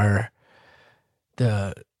we're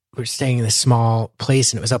staying in this small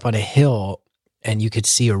place, and it was up on a hill, and you could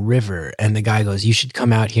see a river. And the guy goes, you should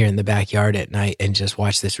come out here in the backyard at night and just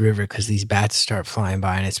watch this river, because these bats start flying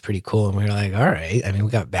by and it's pretty cool. And we were like, all right. I mean, we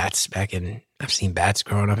got bats I've seen bats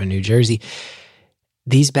growing up in New Jersey.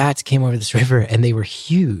 These bats came over this river and they were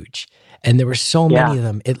huge. And there were so many of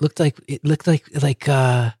them. It looked like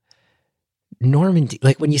Normandy,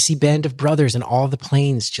 like when you see Band of Brothers and all the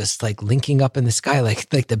planes just like linking up in the sky, like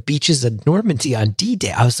the beaches of Normandy on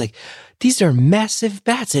D-Day. I was like, these are massive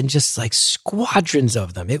bats, and just like squadrons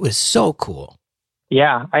of them. It was so cool.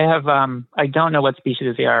 Yeah, I have, I don't know what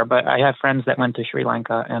species they are, but I have friends that went to Sri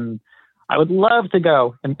Lanka, and I would love to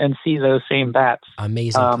go and see those same bats.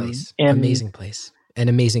 Amazing place. Amazing place. and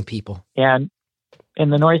amazing people. And in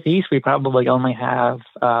the Northeast, we probably only have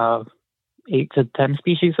 8 to 10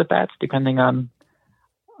 species of bats, depending on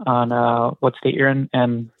what state you're in,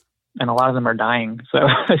 and a lot of them are dying. So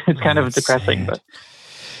it's kind of depressing. Sad. But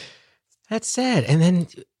That's sad. And then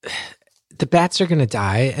the bats are going to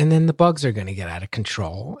die, and then the bugs are going to get out of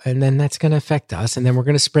control, and then that's going to affect us, and then we're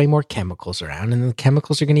going to spray more chemicals around, and the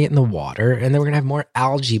chemicals are going to get in the water, and then we're going to have more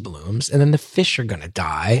algae blooms, and then the fish are going to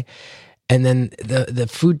die, and then the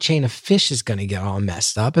food chain of fish is going to get all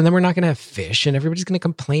messed up, and then we're not going to have fish, and everybody's going to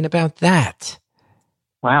complain about that.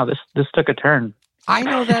 wow, this took a turn. I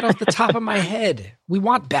know that off the top of my head. We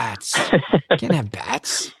want bats. We can't have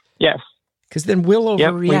bats. Yes. Because then we'll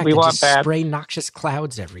overreact we and want just bats. spray noxious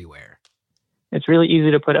clouds everywhere. It's really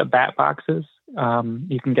easy to put up bat boxes.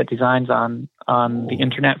 You can get designs on the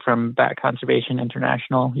internet from Bat Conservation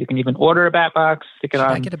International. You can even order a bat box, stick it Should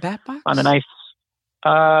on I get a bat box? on a nice.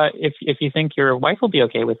 If you think your wife will be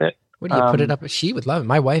okay with it. What do you put it up? She would love it.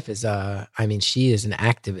 My wife is she is an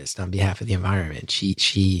activist on behalf of the environment.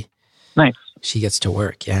 She Nice. She gets to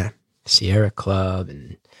work, yeah. Sierra Club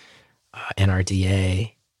and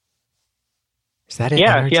NRDA. Is that it?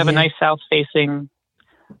 Yeah, NRDA? if you have a nice south-facing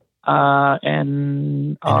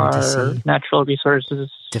and our NRDC? Natural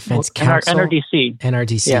Resources Defense Council? NRDC.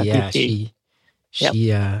 NRDC, yeah.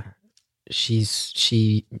 DC.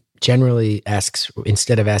 She generally asks,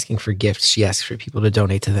 instead of asking for gifts, she asks for people to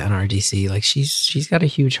donate to the NRDC. Like she's got a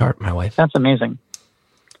huge heart, my wife. That's amazing.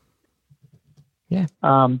 Yeah.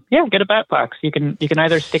 Get a bat box. You can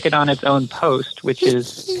either stick it on its own post, which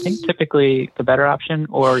is I think typically the better option,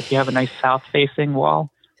 or if you have a nice south-facing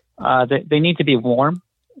wall, they need to be warm,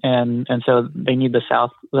 and so they need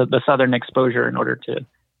the southern exposure in order to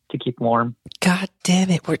keep warm. God damn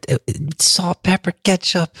it! We're salt, pepper,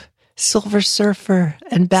 ketchup, Silver Surfer,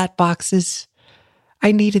 and bat boxes.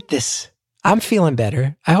 I needed this. I'm feeling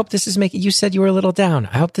better. I hope this is making, you said you were a little down.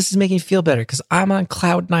 I hope this is making you feel better, because I'm on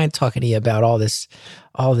cloud 9 talking to you about all these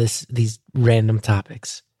random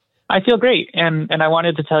topics. I feel great. And I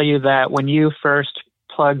wanted to tell you that when you first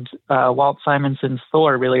plugged Walt Simonson's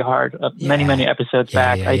Thor really hard many episodes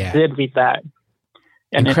back, I did read that.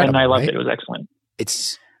 And I loved it. It was excellent.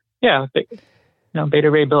 It's... Yeah. Beta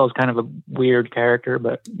Ray Bill is kind of a weird character,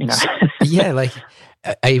 but, yeah, like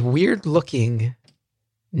a weird looking...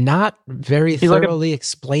 not very thoroughly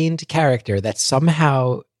explained character that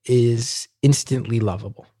somehow is instantly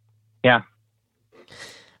lovable. Yeah.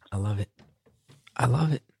 I love it. I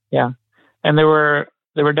love it. Yeah. And there were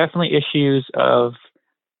definitely issues of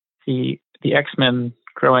the X-Men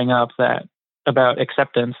growing up about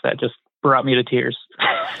acceptance that just brought me to tears.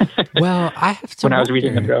 Well, I have to when I was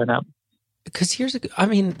reading them growing up. Because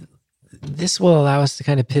this will allow us to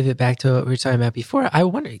kind of pivot back to what we were talking about before. I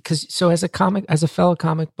wonder, as a fellow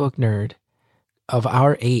comic book nerd of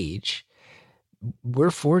our age,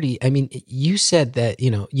 we're 40. I mean, you said that,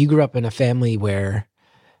 you grew up in a family where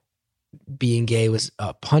being gay was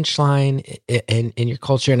a punchline in your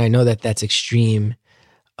culture. And I know that that's extreme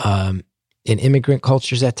in immigrant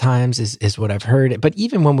cultures at times is what I've heard. But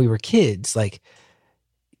even when we were kids, like,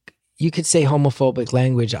 you could say homophobic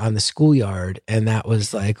language on the schoolyard, and that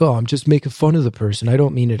was like, oh, I'm just making fun of the person. I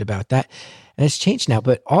don't mean it about that. And it's changed now.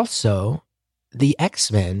 But also, the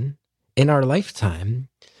X-Men in our lifetime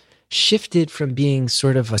shifted from being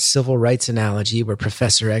sort of a civil rights analogy where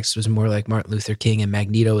Professor X was more like Martin Luther King and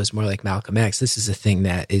Magneto was more like Malcolm X. This is a thing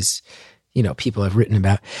that is, people have written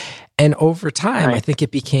about. And over time, right. I think it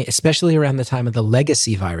became, especially around the time of the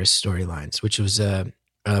legacy virus storylines, which was a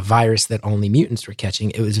virus that only mutants were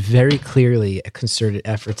catching, it was very clearly a concerted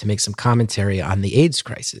effort to make some commentary on the AIDS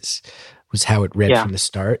crisis, was how it read from the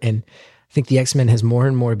start. And I think the X-Men has more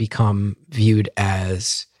and more become viewed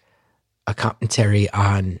as a commentary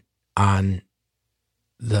on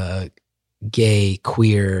the gay,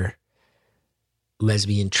 queer,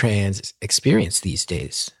 lesbian, trans experience these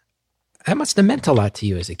days. That must have meant a lot to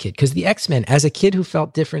you as a kid, because the X-Men, as a kid who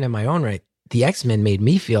felt different in my own right, the X-Men made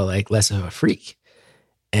me feel like less of a freak.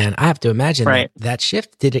 And I have to imagine that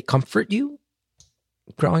shift, did it comfort you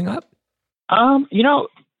growing up?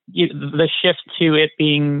 The shift to it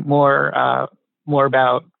being more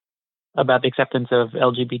about the acceptance of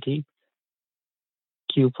LGBTQ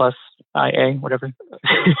plus IA, whatever.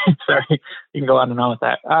 Sorry, you can go on and on with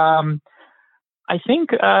that. I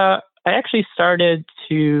think I actually started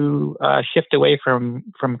to shift away from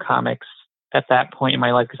comics at that point in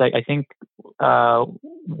my life, because I think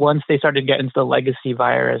once they started getting into the legacy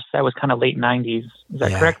virus, that was kind of late 90s. Is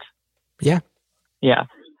that correct? Yeah. Yeah.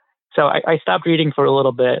 So I stopped reading for a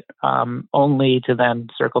little bit, only to then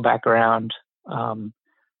circle back around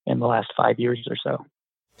in the last 5 years or so.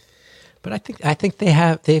 But I think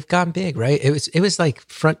they've gone big, right? It was like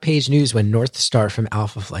front page news when North Star from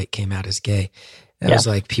Alpha Flight came out as gay. It was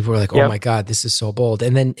like, people were like, oh my God, this is so bold.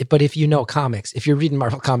 And then, but if you know comics, if you're reading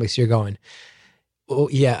Marvel comics, you're going, oh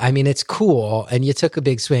yeah, I mean, it's cool. And you took a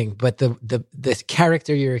big swing, but the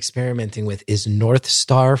character you're experimenting with is North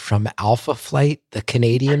Star from Alpha Flight, the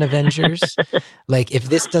Canadian Avengers. Like, if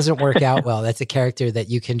this doesn't work out well, that's a character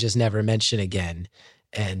that you can just never mention again.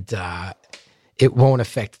 And, it won't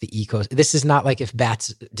affect the ecosystem. This is not like if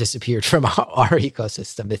bats disappeared from our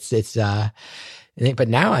ecosystem. But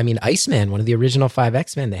now, I mean, Iceman, one of the original 5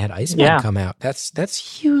 X-Men, they had Iceman come out. That's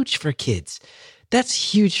huge for kids. That's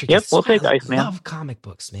huge for kids. Yep, we'll take Iceman. I love comic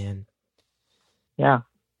books, man. Yeah.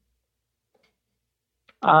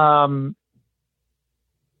 So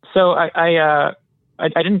I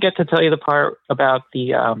didn't get to tell you the part about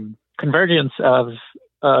the convergence of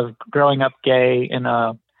growing up gay in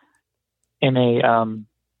a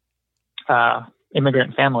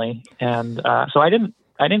immigrant family, and so I didn't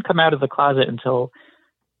come out of the closet to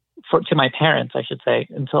my parents, I should say,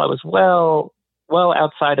 until I was well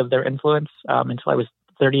outside of their influence, until I was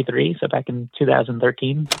 33, so back in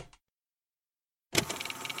 2013.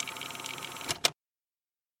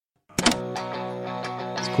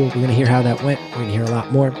 It's cool. We're going to hear how that went. We're going to hear a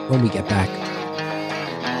lot more when we get back.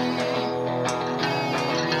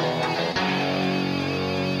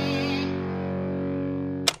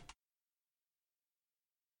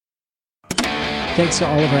 Thanks to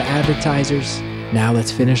all of our advertisers. Now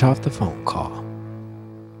let's finish off the phone call.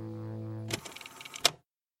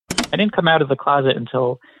 I didn't come out of the closet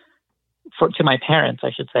to my parents,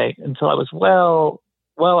 I should say, until I was well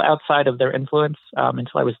outside of their influence,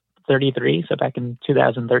 until I was 33, so back in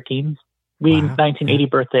 2013. We 1980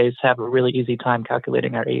 birthdays have a really easy time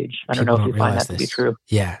calculating our age. I don't know if you find that to be true.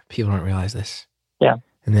 Yeah, people don't realize this. Yeah.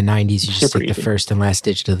 In the 90s, you just take the first and last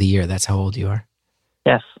digit of the year. That's how old you are.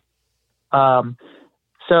 Yes.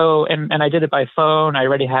 So, and I did it by phone. I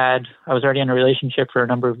was already in a relationship for a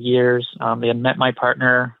number of years. They had met my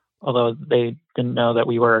partner, although they didn't know that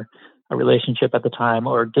we were a relationship at the time,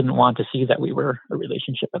 or didn't want to see that we were a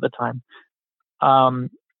relationship at the time.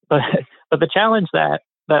 But the challenge that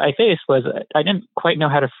I faced was I didn't quite know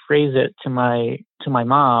how to phrase it to my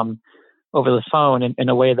mom over the phone in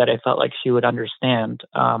a way that I felt like she would understand.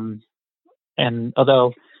 And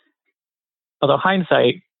although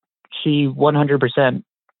hindsight, she 100%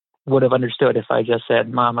 would have understood if I just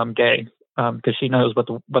said, "Mom, I'm gay," because she knows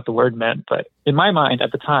what the word meant. But in my mind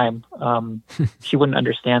at the time, she wouldn't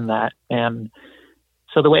understand that. And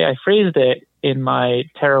so the way I phrased it in my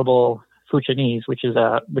terrible Fuchanese, which is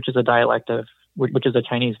a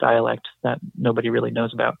Chinese dialect that nobody really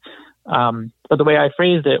knows about. But the way I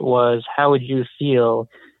phrased it was, how would you feel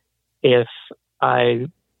if I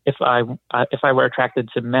were attracted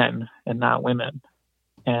to men and not women?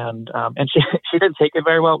 And she didn't take it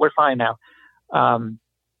very well. We're fine now.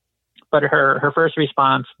 But her first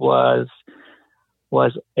response was,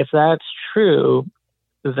 if that's true,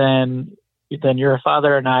 then your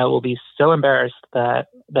father and I will be so embarrassed that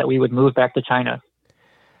we would move back to China.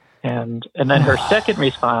 And then her second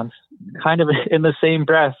response, kind of in the same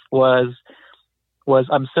breath, was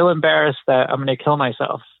I'm so embarrassed that I'm going to kill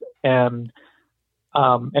myself. And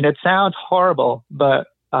it sounds horrible, but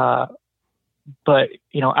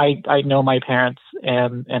you know, I know my parents,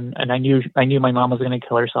 and I knew my mom was going to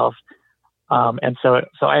kill herself. And so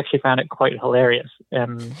I actually found it quite hilarious.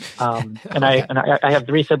 And I have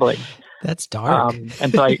 3 siblings. That's dark.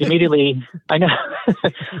 And so I immediately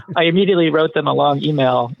wrote them a long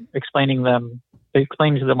email explaining to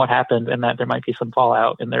them what happened, and that there might be some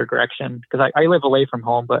fallout in their direction, because I live away from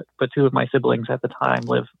home, but 2 of my siblings at the time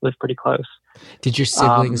live pretty close. Did your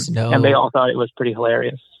siblings know? And they all thought it was pretty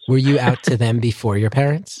hilarious. Were you out to them before your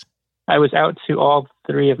parents? I was out to all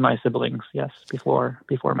 3 of my siblings, yes, before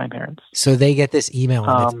my parents. So they get this email,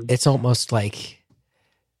 and it's almost like,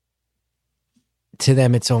 to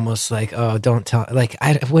them, it's almost like, oh, don't tell. Like,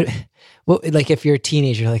 like if you're a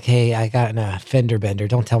teenager, like, hey, I got in a fender bender,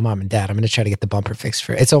 don't tell mom and dad. I'm going to try to get the bumper fixed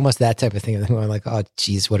for it. It's almost that type of thing. I'm going like, oh,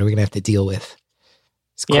 geez, what are we going to have to deal with?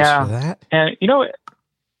 It's close for that. And you know what?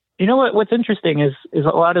 What's interesting is a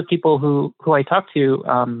lot of people who I talked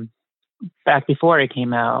to back before I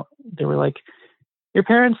came out, they were like, your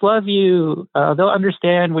parents love you. They'll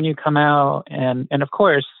understand when you come out. And of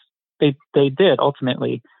course they did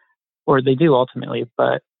ultimately, or they do ultimately.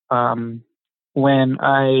 But when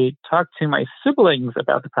I talked to my siblings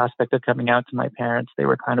about the prospect of coming out to my parents, they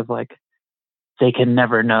were kind of like, they can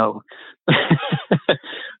never know.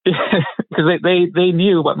 Because they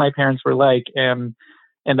knew what my parents were like, and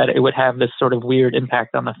that it would have this sort of weird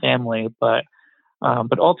impact on the family. But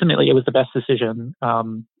But ultimately, it was the best decision.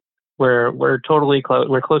 We're totally close.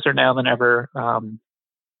 We're closer now than ever.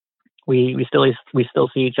 We still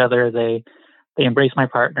see each other. They embrace my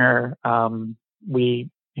partner. We've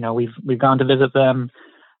gone to visit them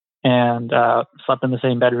and slept in the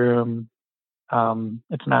same bedroom.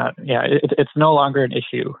 It's no longer an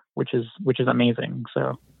issue, which is amazing.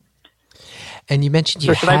 So. And you mentioned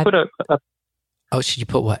should I put should you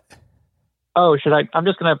put what? Oh, should I? I'm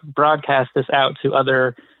just going to broadcast this out to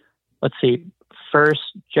other, let's see, first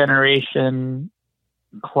generation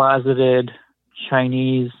closeted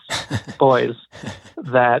Chinese boys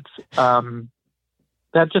that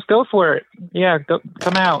just go for it. Yeah,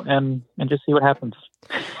 come out and just see what happens.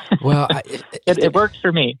 Well, it works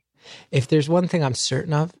for me. If there's one thing I'm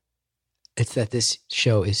certain of, it's that this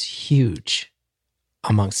show is huge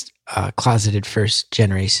amongst closeted first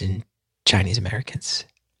generation Chinese Americans.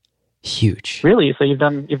 Huge. Really? So you've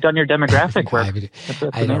done your demographic work.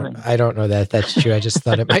 I don't know that that's true. I just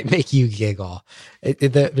thought it might make you giggle.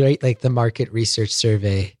 The market research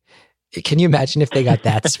survey. Can you imagine if they got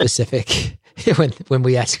that specific when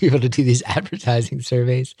we ask people to do these advertising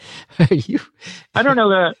surveys? I don't know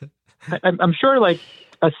that. I'm sure like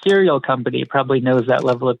a cereal company probably knows that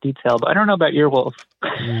level of detail, but I don't know about Earwolf.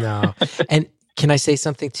 No. And can I say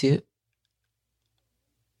something too?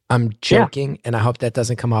 I'm joking, and I hope that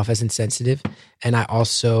doesn't come off as insensitive. And I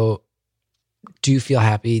also do feel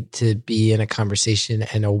happy to be in a conversation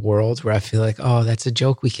and a world where I feel like, oh, that's a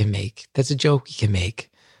joke we can make. That's a joke we can make.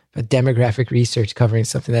 But demographic research covering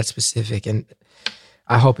something that's specific. And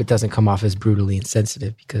I hope it doesn't come off as brutally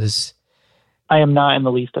insensitive, because I am not in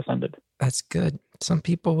the least offended. That's good. Some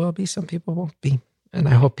people will be, some people won't be. And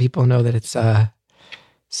I hope people know that it's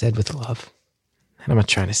said with love. And I'm not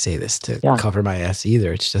trying to say this to cover my ass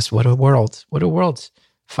either. It's just, what a world. What a world.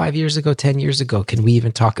 5 years ago, 10 years ago, can we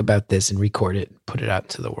even talk about this and record it, put it out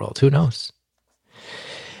into the world? Who knows?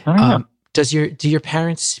 I don't know. Do your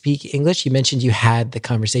parents speak English? You mentioned you had the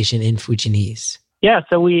conversation in Fujianese. Yeah,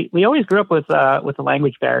 so we always grew up with a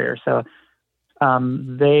language barrier. So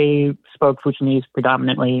they spoke Fujianese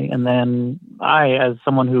predominantly, and then I, as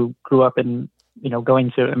someone who grew up in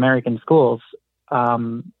going to American schools,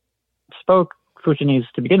 spoke Fujianese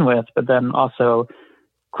to begin with, but then also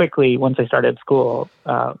quickly, once I started school,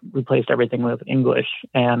 replaced everything with English,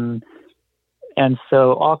 and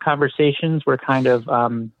so all conversations were kind of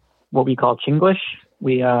what we call Chinglish.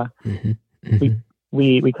 We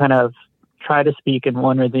we kind of try to speak in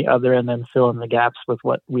one or the other, and then fill in the gaps with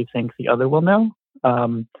what we think the other will know.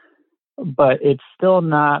 But it's still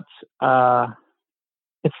not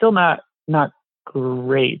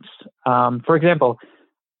great. For example,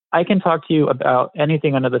 I can talk to you about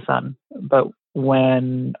anything under the sun, but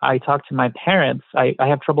when I talk to my parents, I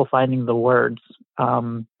have trouble finding the words.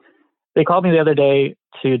 They called me the other day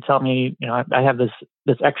to tell me, I have this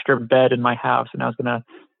extra bed in my house, and I was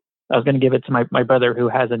gonna give it to my brother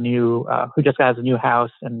who just has a new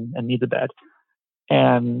house and needs a bed,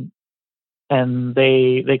 and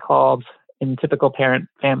they called in typical parent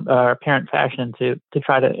fashion to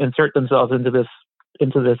try to insert themselves into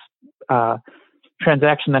this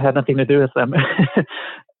transaction that had nothing to do with them.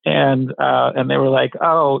 and they were like,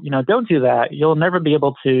 oh, don't do that. You'll never be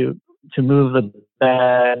able to move the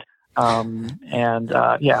bed. You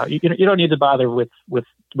don't need to bother with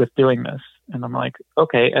doing this. And I'm like,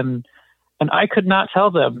 okay. And I could not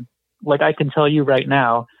tell them, like I can tell you right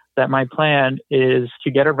now, that my plan is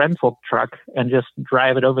to get a rental truck and just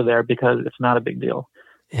drive it over there because it's not a big deal.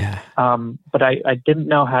 Yeah. But I didn't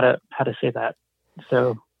know how to say that.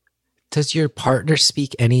 So. Does your partner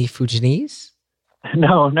speak any Fujianese?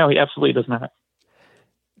 No, he absolutely does not.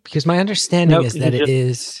 Because my understanding is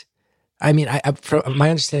that my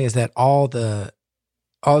understanding is that all the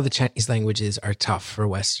Chinese languages are tough for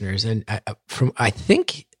Westerners, and I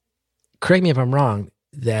think, correct me if I'm wrong,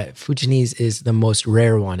 that Fujianese is the most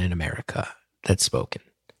rare one in America that's spoken.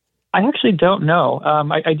 I actually don't know.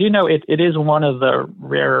 I do know it is one of the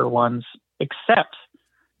rarer ones, except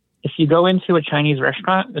if you go into a Chinese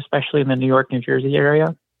restaurant, especially in the New York, New Jersey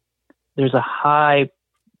area, there's a high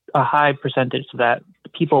percentage that the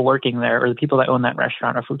people working there or the people that own that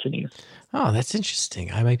restaurant are Fujianese. Oh, that's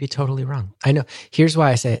interesting. I might be totally wrong. I know. Here's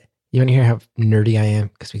why I say it. You want to hear how nerdy I am?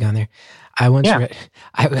 Because we got there.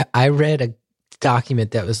 I read a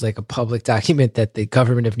document that was like a public document that the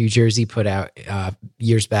government of New Jersey put out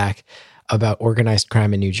years back about organized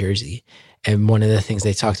crime in New Jersey. And one of the things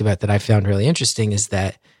they talked about that I found really interesting is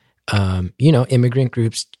that immigrant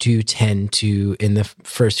groups do tend to, in the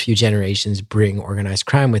first few generations, bring organized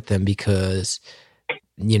crime with them because,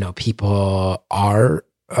 people are,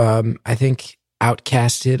 I think,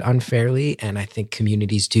 outcasted unfairly. And I think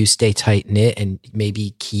communities do stay tight knit and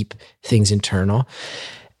maybe keep things internal.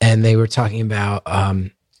 And they were talking about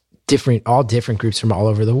all different groups from all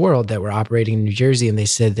over the world that were operating in New Jersey. And they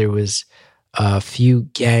said there was a few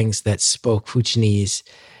gangs that spoke Fujianese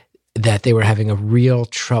that they were having a real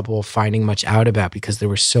trouble finding much out about because there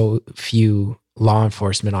were so few law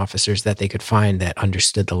enforcement officers that they could find that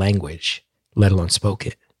understood the language, let alone spoke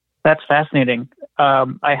it. That's fascinating.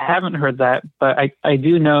 I haven't heard that, but I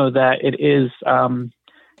do know that it is,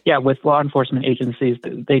 with law enforcement agencies,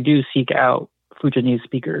 they do seek out Fujianese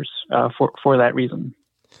speakers for that reason.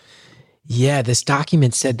 Yeah, this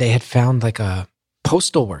document said they had found like a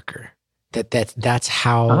postal worker. That's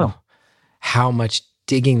how much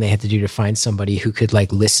digging they had to do to find somebody who could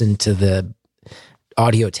like listen to the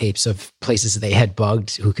audio tapes of places they had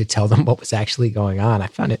bugged, who could tell them what was actually going on. I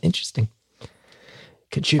found it interesting.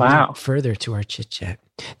 Contributing further to our chit chat.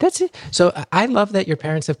 That's it. So I love that your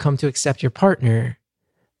parents have come to accept your partner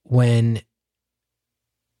when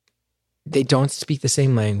they don't speak the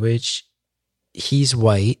same language. He's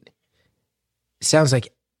white. Sounds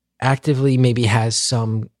like actively maybe has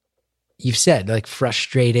some, you've said, like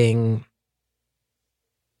frustrating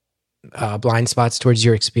blind spots towards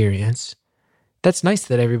your experience. That's nice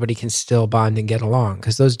that everybody can still bond and get along,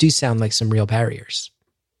 because those do sound like some real barriers.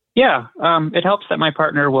 Yeah, it helps that my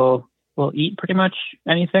partner will eat pretty much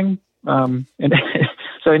anything. And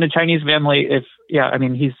so in a Chinese family,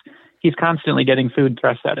 he's constantly getting food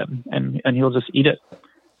thrust at him, and he'll just eat it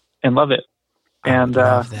and love it. And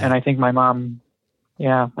I think my mom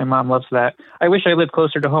loves that. I wish I lived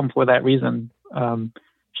closer to home for that reason.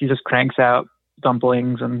 She just cranks out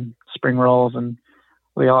dumplings and spring rolls, and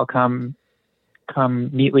we all come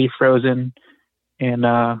neatly frozen in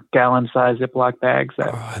gallon-sized Ziploc bags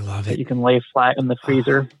that I love it. That you can lay flat in the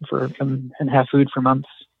freezer and have food for months.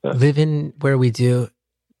 So. Living where we do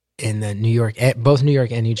in the New York, both New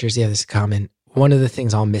York and New Jersey have this in common. One of the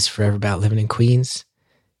things I'll miss forever about living in Queens,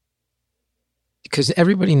 because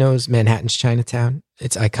everybody knows Manhattan's Chinatown.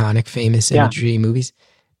 It's iconic, famous imagery, movies.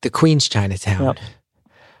 The Queens Chinatown. Yep.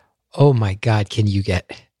 Oh my God, can you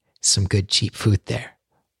get some good cheap food there?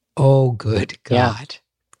 Oh, good God. Yeah.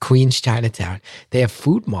 Queens Chinatown. They have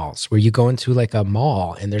food malls where you go into like a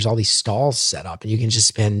mall and there's all these stalls set up, and you can just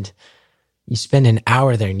spend an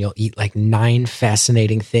hour there and you'll eat like 9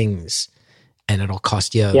 fascinating things, and it'll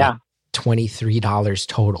cost you like $23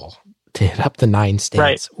 total to hit up the 9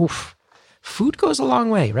 stands. Right. Oof. Food goes a long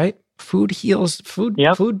way, right? Food heals. Food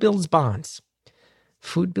builds bonds.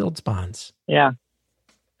 Food builds bonds. Yeah,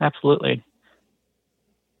 absolutely.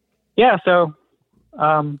 Yeah, so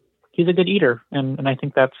he's a good eater, and I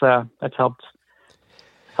think that's helped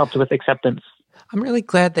with acceptance. I'm really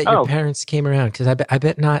glad that your parents came around, because I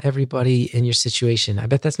bet not everybody in your situation. I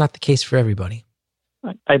bet that's not the case for everybody.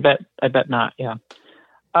 I bet not. Yeah.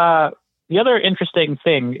 The other interesting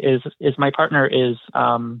thing is my partner is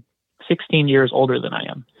 16 years older than I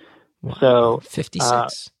am. Wow. So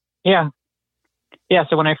 56. Yeah.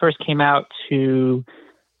 So when I first came out to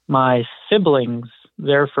my siblings,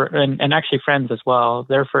 and actually friends as well,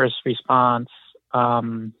 their first response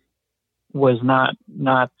was not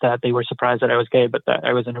that they were surprised that I was gay, but that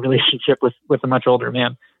I was in a relationship with a much older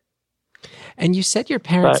man. And you said your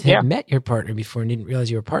parents had met your partner before and didn't realize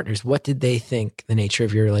you were partners. What did they think the nature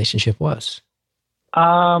of your relationship was?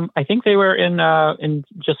 I think they were in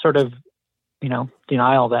just sort of,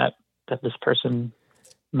 denial that this person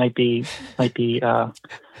might be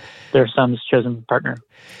their son's chosen partner.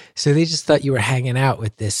 So they just thought you were hanging out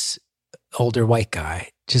with this older white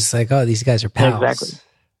guy, just like, oh, these guys are pals. Exactly.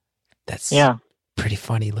 That's pretty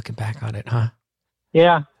funny looking back on it, huh?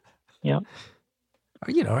 Yeah. Yeah.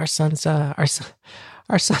 Or, our son's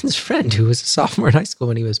friend, who was a sophomore in high school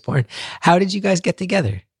when he was born. How did you guys get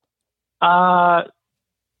together? So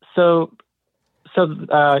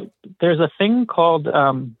there's a thing called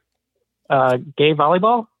gay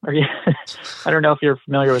volleyball. I don't know if you're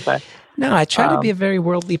familiar with that. No, I try to be a very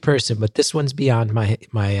worldly person, but this one's beyond my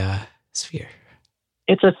sphere.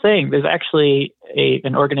 It's a thing. There's actually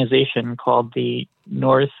an organization called the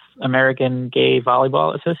North American Gay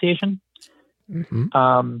Volleyball Association.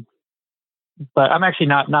 Mm-hmm. But I'm actually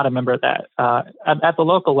not a member of that. At the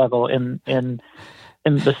local level, in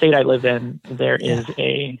the state I live in, there is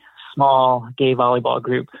a small gay volleyball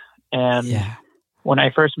group. And when I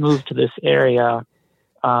first moved to this area,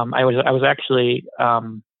 I was actually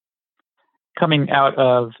coming out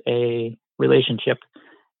of a relationship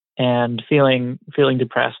and feeling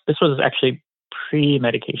depressed. This was actually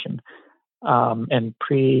pre-medication and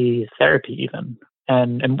pre-therapy even.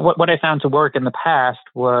 And what I found to work in the past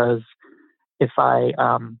was if I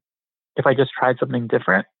if I just tried something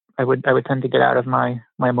different, I would tend to get out of my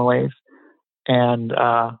malaise. And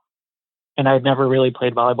I had never really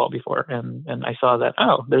played volleyball before, and I saw that,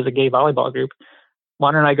 oh, there's a gay volleyball group.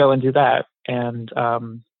 Why don't I go and do that? And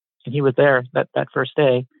he was there that first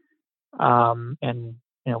day, and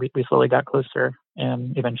we slowly got closer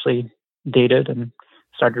and eventually dated and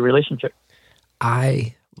started a relationship.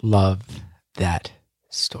 I love that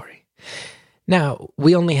story. Now,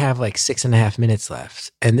 we only have like 6.5 minutes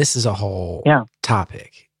left, and this is a whole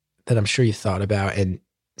topic that I'm sure you thought about, and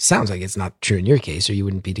sounds like it's not true in your case, or you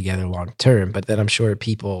wouldn't be together long term, but that I'm sure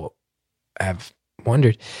people have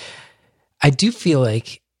wondered. I do feel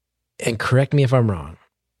like, and correct me if I'm wrong,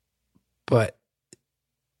 but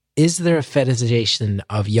is there a fetishization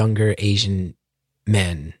of younger Asian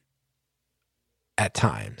men at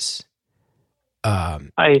times?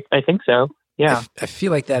 I think so. Yeah. I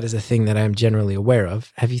feel like that is a thing that I'm generally aware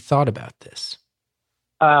of. Have you thought about this?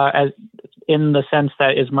 As in the sense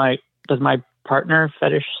that does my partner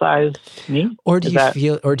fetishize me? Or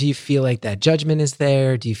do you feel like that judgment is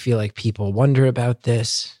there? Do you feel like people wonder about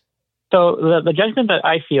this? So the judgment that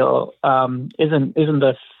I feel isn't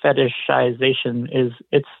the fetishization.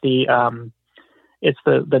 It's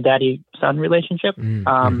the daddy son relationship.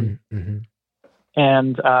 And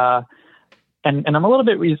I'm a little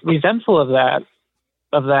bit resentful of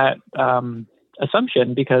that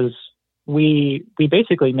assumption, because we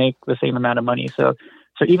basically make the same amount of money. So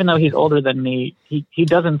even though he's older than me, he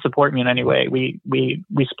doesn't support me in any way. We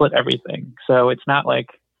split everything. So it's not like,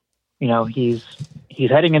 he's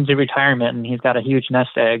heading into retirement and he's got a huge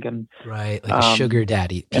nest egg, and right, like a sugar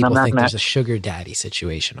daddy. People think there's a sugar daddy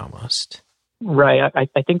situation almost. Right. I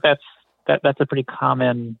think that's a pretty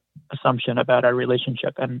common assumption about our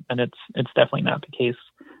relationship, and it's definitely not the case.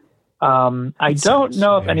 I don't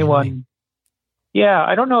know if anyone annoying. Yeah,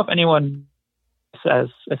 I don't know if anyone says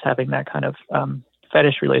is having that kind of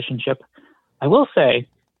fetish relationship. I will say,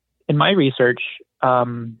 in my research,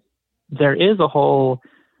 there is a whole,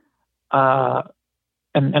 and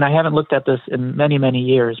I haven't looked at this in many, many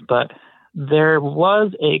years, but there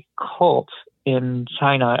was a cult in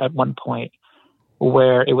China at one point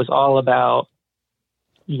where it was all about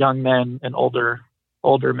young men and older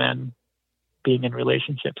men being in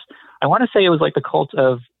relationships. I want to say it was like the cult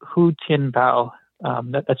of Hu Tianbao.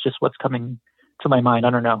 That's just what's coming to my mind.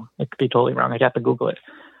 I don't know. It could be totally wrong. I'd have to Google it.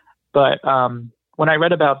 But when I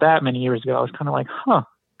read about that many years ago, I was kind of like,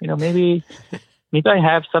 maybe I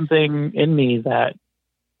have something in me that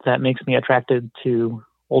makes me attracted to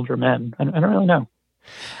older men. I don't really know.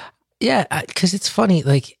 Yeah, because it's funny.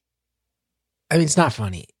 It's not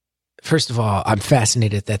funny. First of all, I'm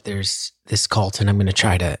fascinated that there's this cult, and I'm going to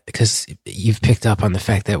try to, because you've picked up on the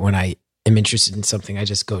fact that when I am interested in something, I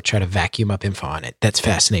just go try to vacuum up info on it. That's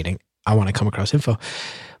fascinating. I want to come across info.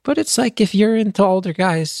 But it's like, if you're into older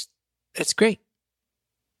guys, that's great.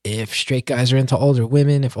 If straight guys are into older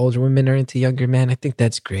women, if older women are into younger men, I think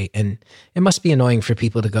that's great. And it must be annoying for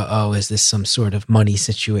people to go, oh, is this some sort of money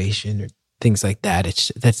situation or things like that?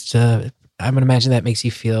 I'm going to imagine that makes you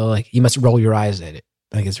feel like you must roll your eyes at it.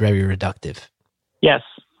 Like it's very reductive. Yes.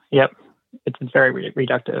 Yep. It's very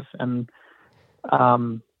reductive. And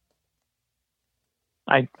I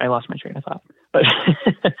lost my train of thought. But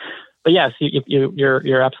but yes,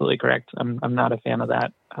 you're absolutely correct. I'm not a fan of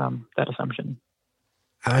that assumption.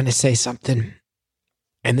 I'm going to say something,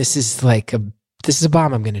 and this is a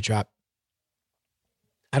bomb I'm going to drop.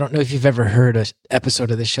 I don't know if you've ever heard an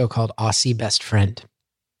episode of this show called Aussie Best Friend,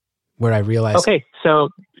 where I realized. Okay, so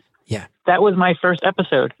yeah, that was my first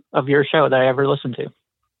episode of your show that I ever listened to.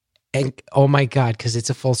 And oh my God, because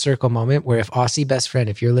it's a full circle moment where if Aussie Best Friend,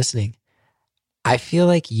 if you're listening, I feel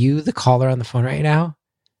like you, the caller on the phone right now,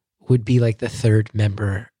 would be like the third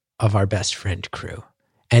member of our best friend crew.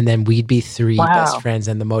 And then we'd be three best friends,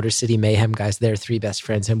 and the Motor City Mayhem guys, they're three best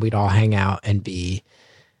friends, and we'd all hang out and be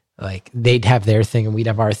like, they'd have their thing and we'd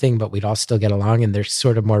have our thing, but we'd all still get along, and they're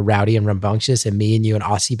sort of more rowdy and rambunctious, and me and you and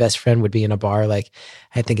Aussie Best Friend would be in a bar like,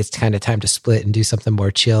 I think it's kind of time to split and do something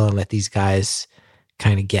more chill and let these guys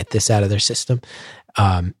kind of get this out of their system.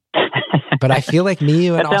 But I feel like me,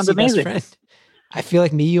 you, and Aussie Best Friend, I feel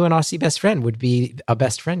like me, you, and Aussie Best Friend would be a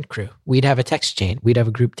best friend crew. We'd have a text chain. We'd have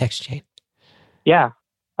a group text chain. Yeah.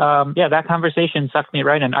 That conversation sucked me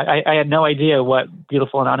right in. I had no idea what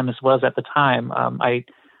Beautiful Anonymous was at the time. I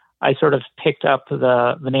sort of picked up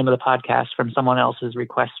the name of the podcast from someone else's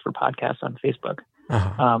request for podcasts on Facebook.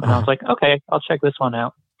 And I was like, okay, I'll check this one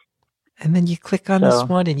out. And then you click on this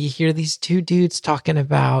one and you hear these two dudes talking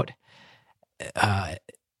about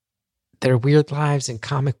their weird lives and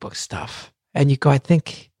comic book stuff. And you go, I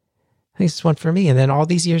think this is one for me. And then all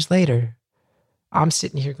these years later, I'm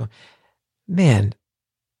sitting here going, Man,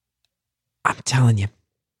 I'm telling you,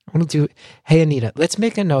 I want to do. Hey, Anita, let's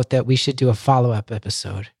make a note that we should do a follow-up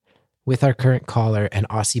episode with our current caller and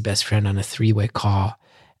Aussie best friend on a 3-way call,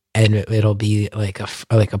 and it'll be like a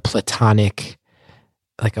platonic.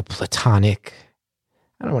 I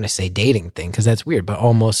don't want to say dating thing because that's weird, but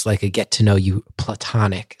almost like a get to know you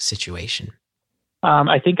platonic situation.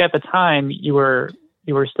 I think at the time you were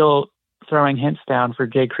still throwing hints down for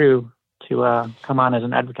J. Crew to come on as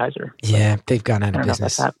an advertiser. Yeah, they've gone out of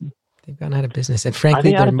business. They've gone out of business, and frankly,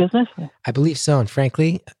 are they out of business? I believe so. And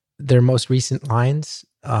frankly, their most recent lines,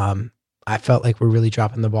 I felt like we're really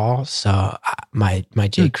dropping the ball. So my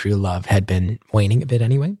J. Crew love had been waning a bit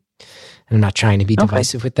anyway. And I'm not trying to be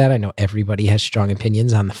divisive with that. I know everybody has strong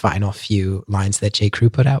opinions on the final few lines that J. Crew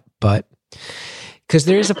put out, but because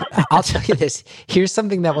I'll tell you this, here's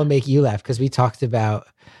something that will make you laugh because we talked about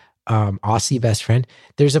Aussie best friend.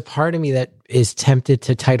 There's a part of me that is tempted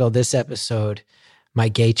to title this episode My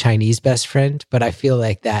Gay Chinese Best Friend, but I feel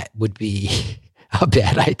like that would be a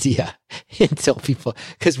bad idea until people,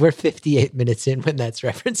 because we're 58 minutes in when that's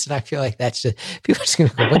referenced, and I feel like that's just, people are just going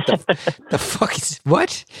to go, what the fuck is,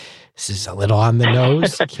 what? This is a little on the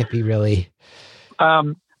nose. Can't be really.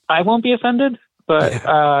 I won't be offended,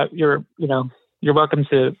 but you're welcome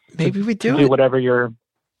to maybe we do whatever you're.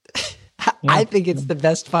 I think it's the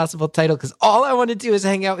best possible title because all I want to do is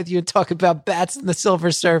hang out with you and talk about Bats and the Silver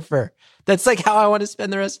Surfer. That's like how I want to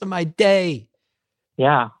spend the rest of my day.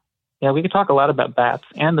 Yeah. Yeah, we could talk a lot about Bats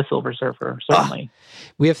and the Silver Surfer, certainly.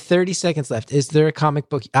 We have 30 seconds left. Is there a comic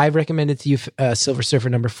book? I've recommended to you Silver Surfer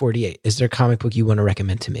number 48. Is there a comic book you want to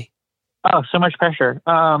recommend to me? Oh, so much pressure.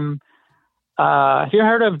 Have you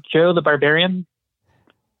heard of Joe the Barbarian?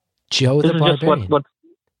 Joe the Barbarian?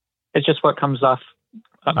 It's just what comes off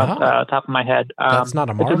top of my head. That's not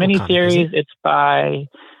a Marvel It's a comic, miniseries. is it? It's by...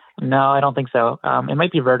 No, I don't think so. It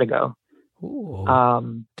might be Vertigo. Ooh,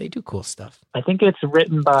 they do cool stuff. I think it's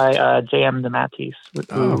written by J.M. DeMatteis.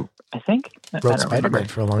 Who I think wrote Spider-Man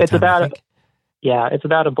for a long time. It's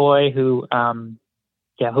about a boy who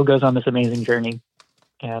goes on this amazing journey,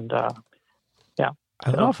 and I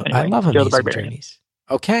love amazing journeys.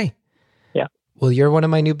 Okay. Yeah. Well, you're one of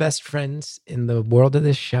my new best friends in the world of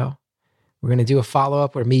this show. We're going to do a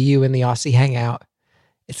follow-up where me, you, and the Aussie hang out.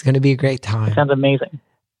 It's going to be a great time. It sounds amazing.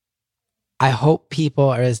 I hope people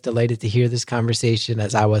are as delighted to hear this conversation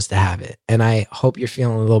as I was to have it. And I hope you're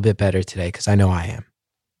feeling a little bit better today because I know I am.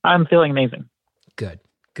 I'm feeling amazing. Good.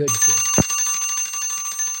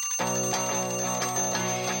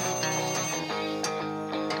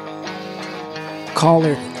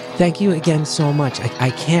 Caller, thank you again so much. I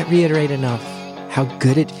can't reiterate enough how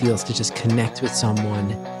good it feels to just connect with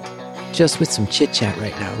someone just with some chit chat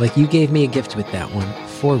right now. Like you gave me a gift with that one,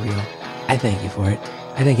 for real. I thank you for it.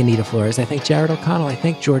 I thank Anita Flores. I thank Jared O'Connell. I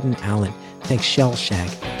thank Jordan Allen. I thank Shell Shag.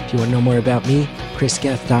 If you want to know more about me,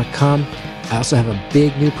 chrisgeth.com. I also have a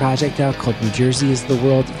big new project out called New Jersey is the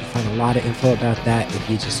World. You can find a lot of info about that if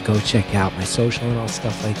you just go check out my social and all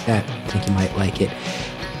stuff like that. I think you might like it.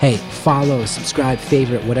 Hey, follow, subscribe,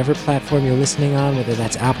 favorite, whatever platform you're listening on, whether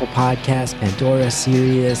that's Apple Podcasts, Pandora,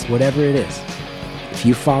 Sirius, whatever it is. If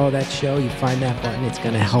you follow that show, you find that button, it's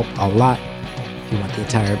going to help a lot. If you want the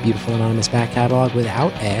entire Beautiful Anonymous back catalog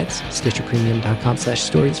without ads,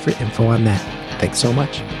 StitcherPremium.com/stories for info on that. Thanks so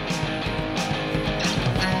much.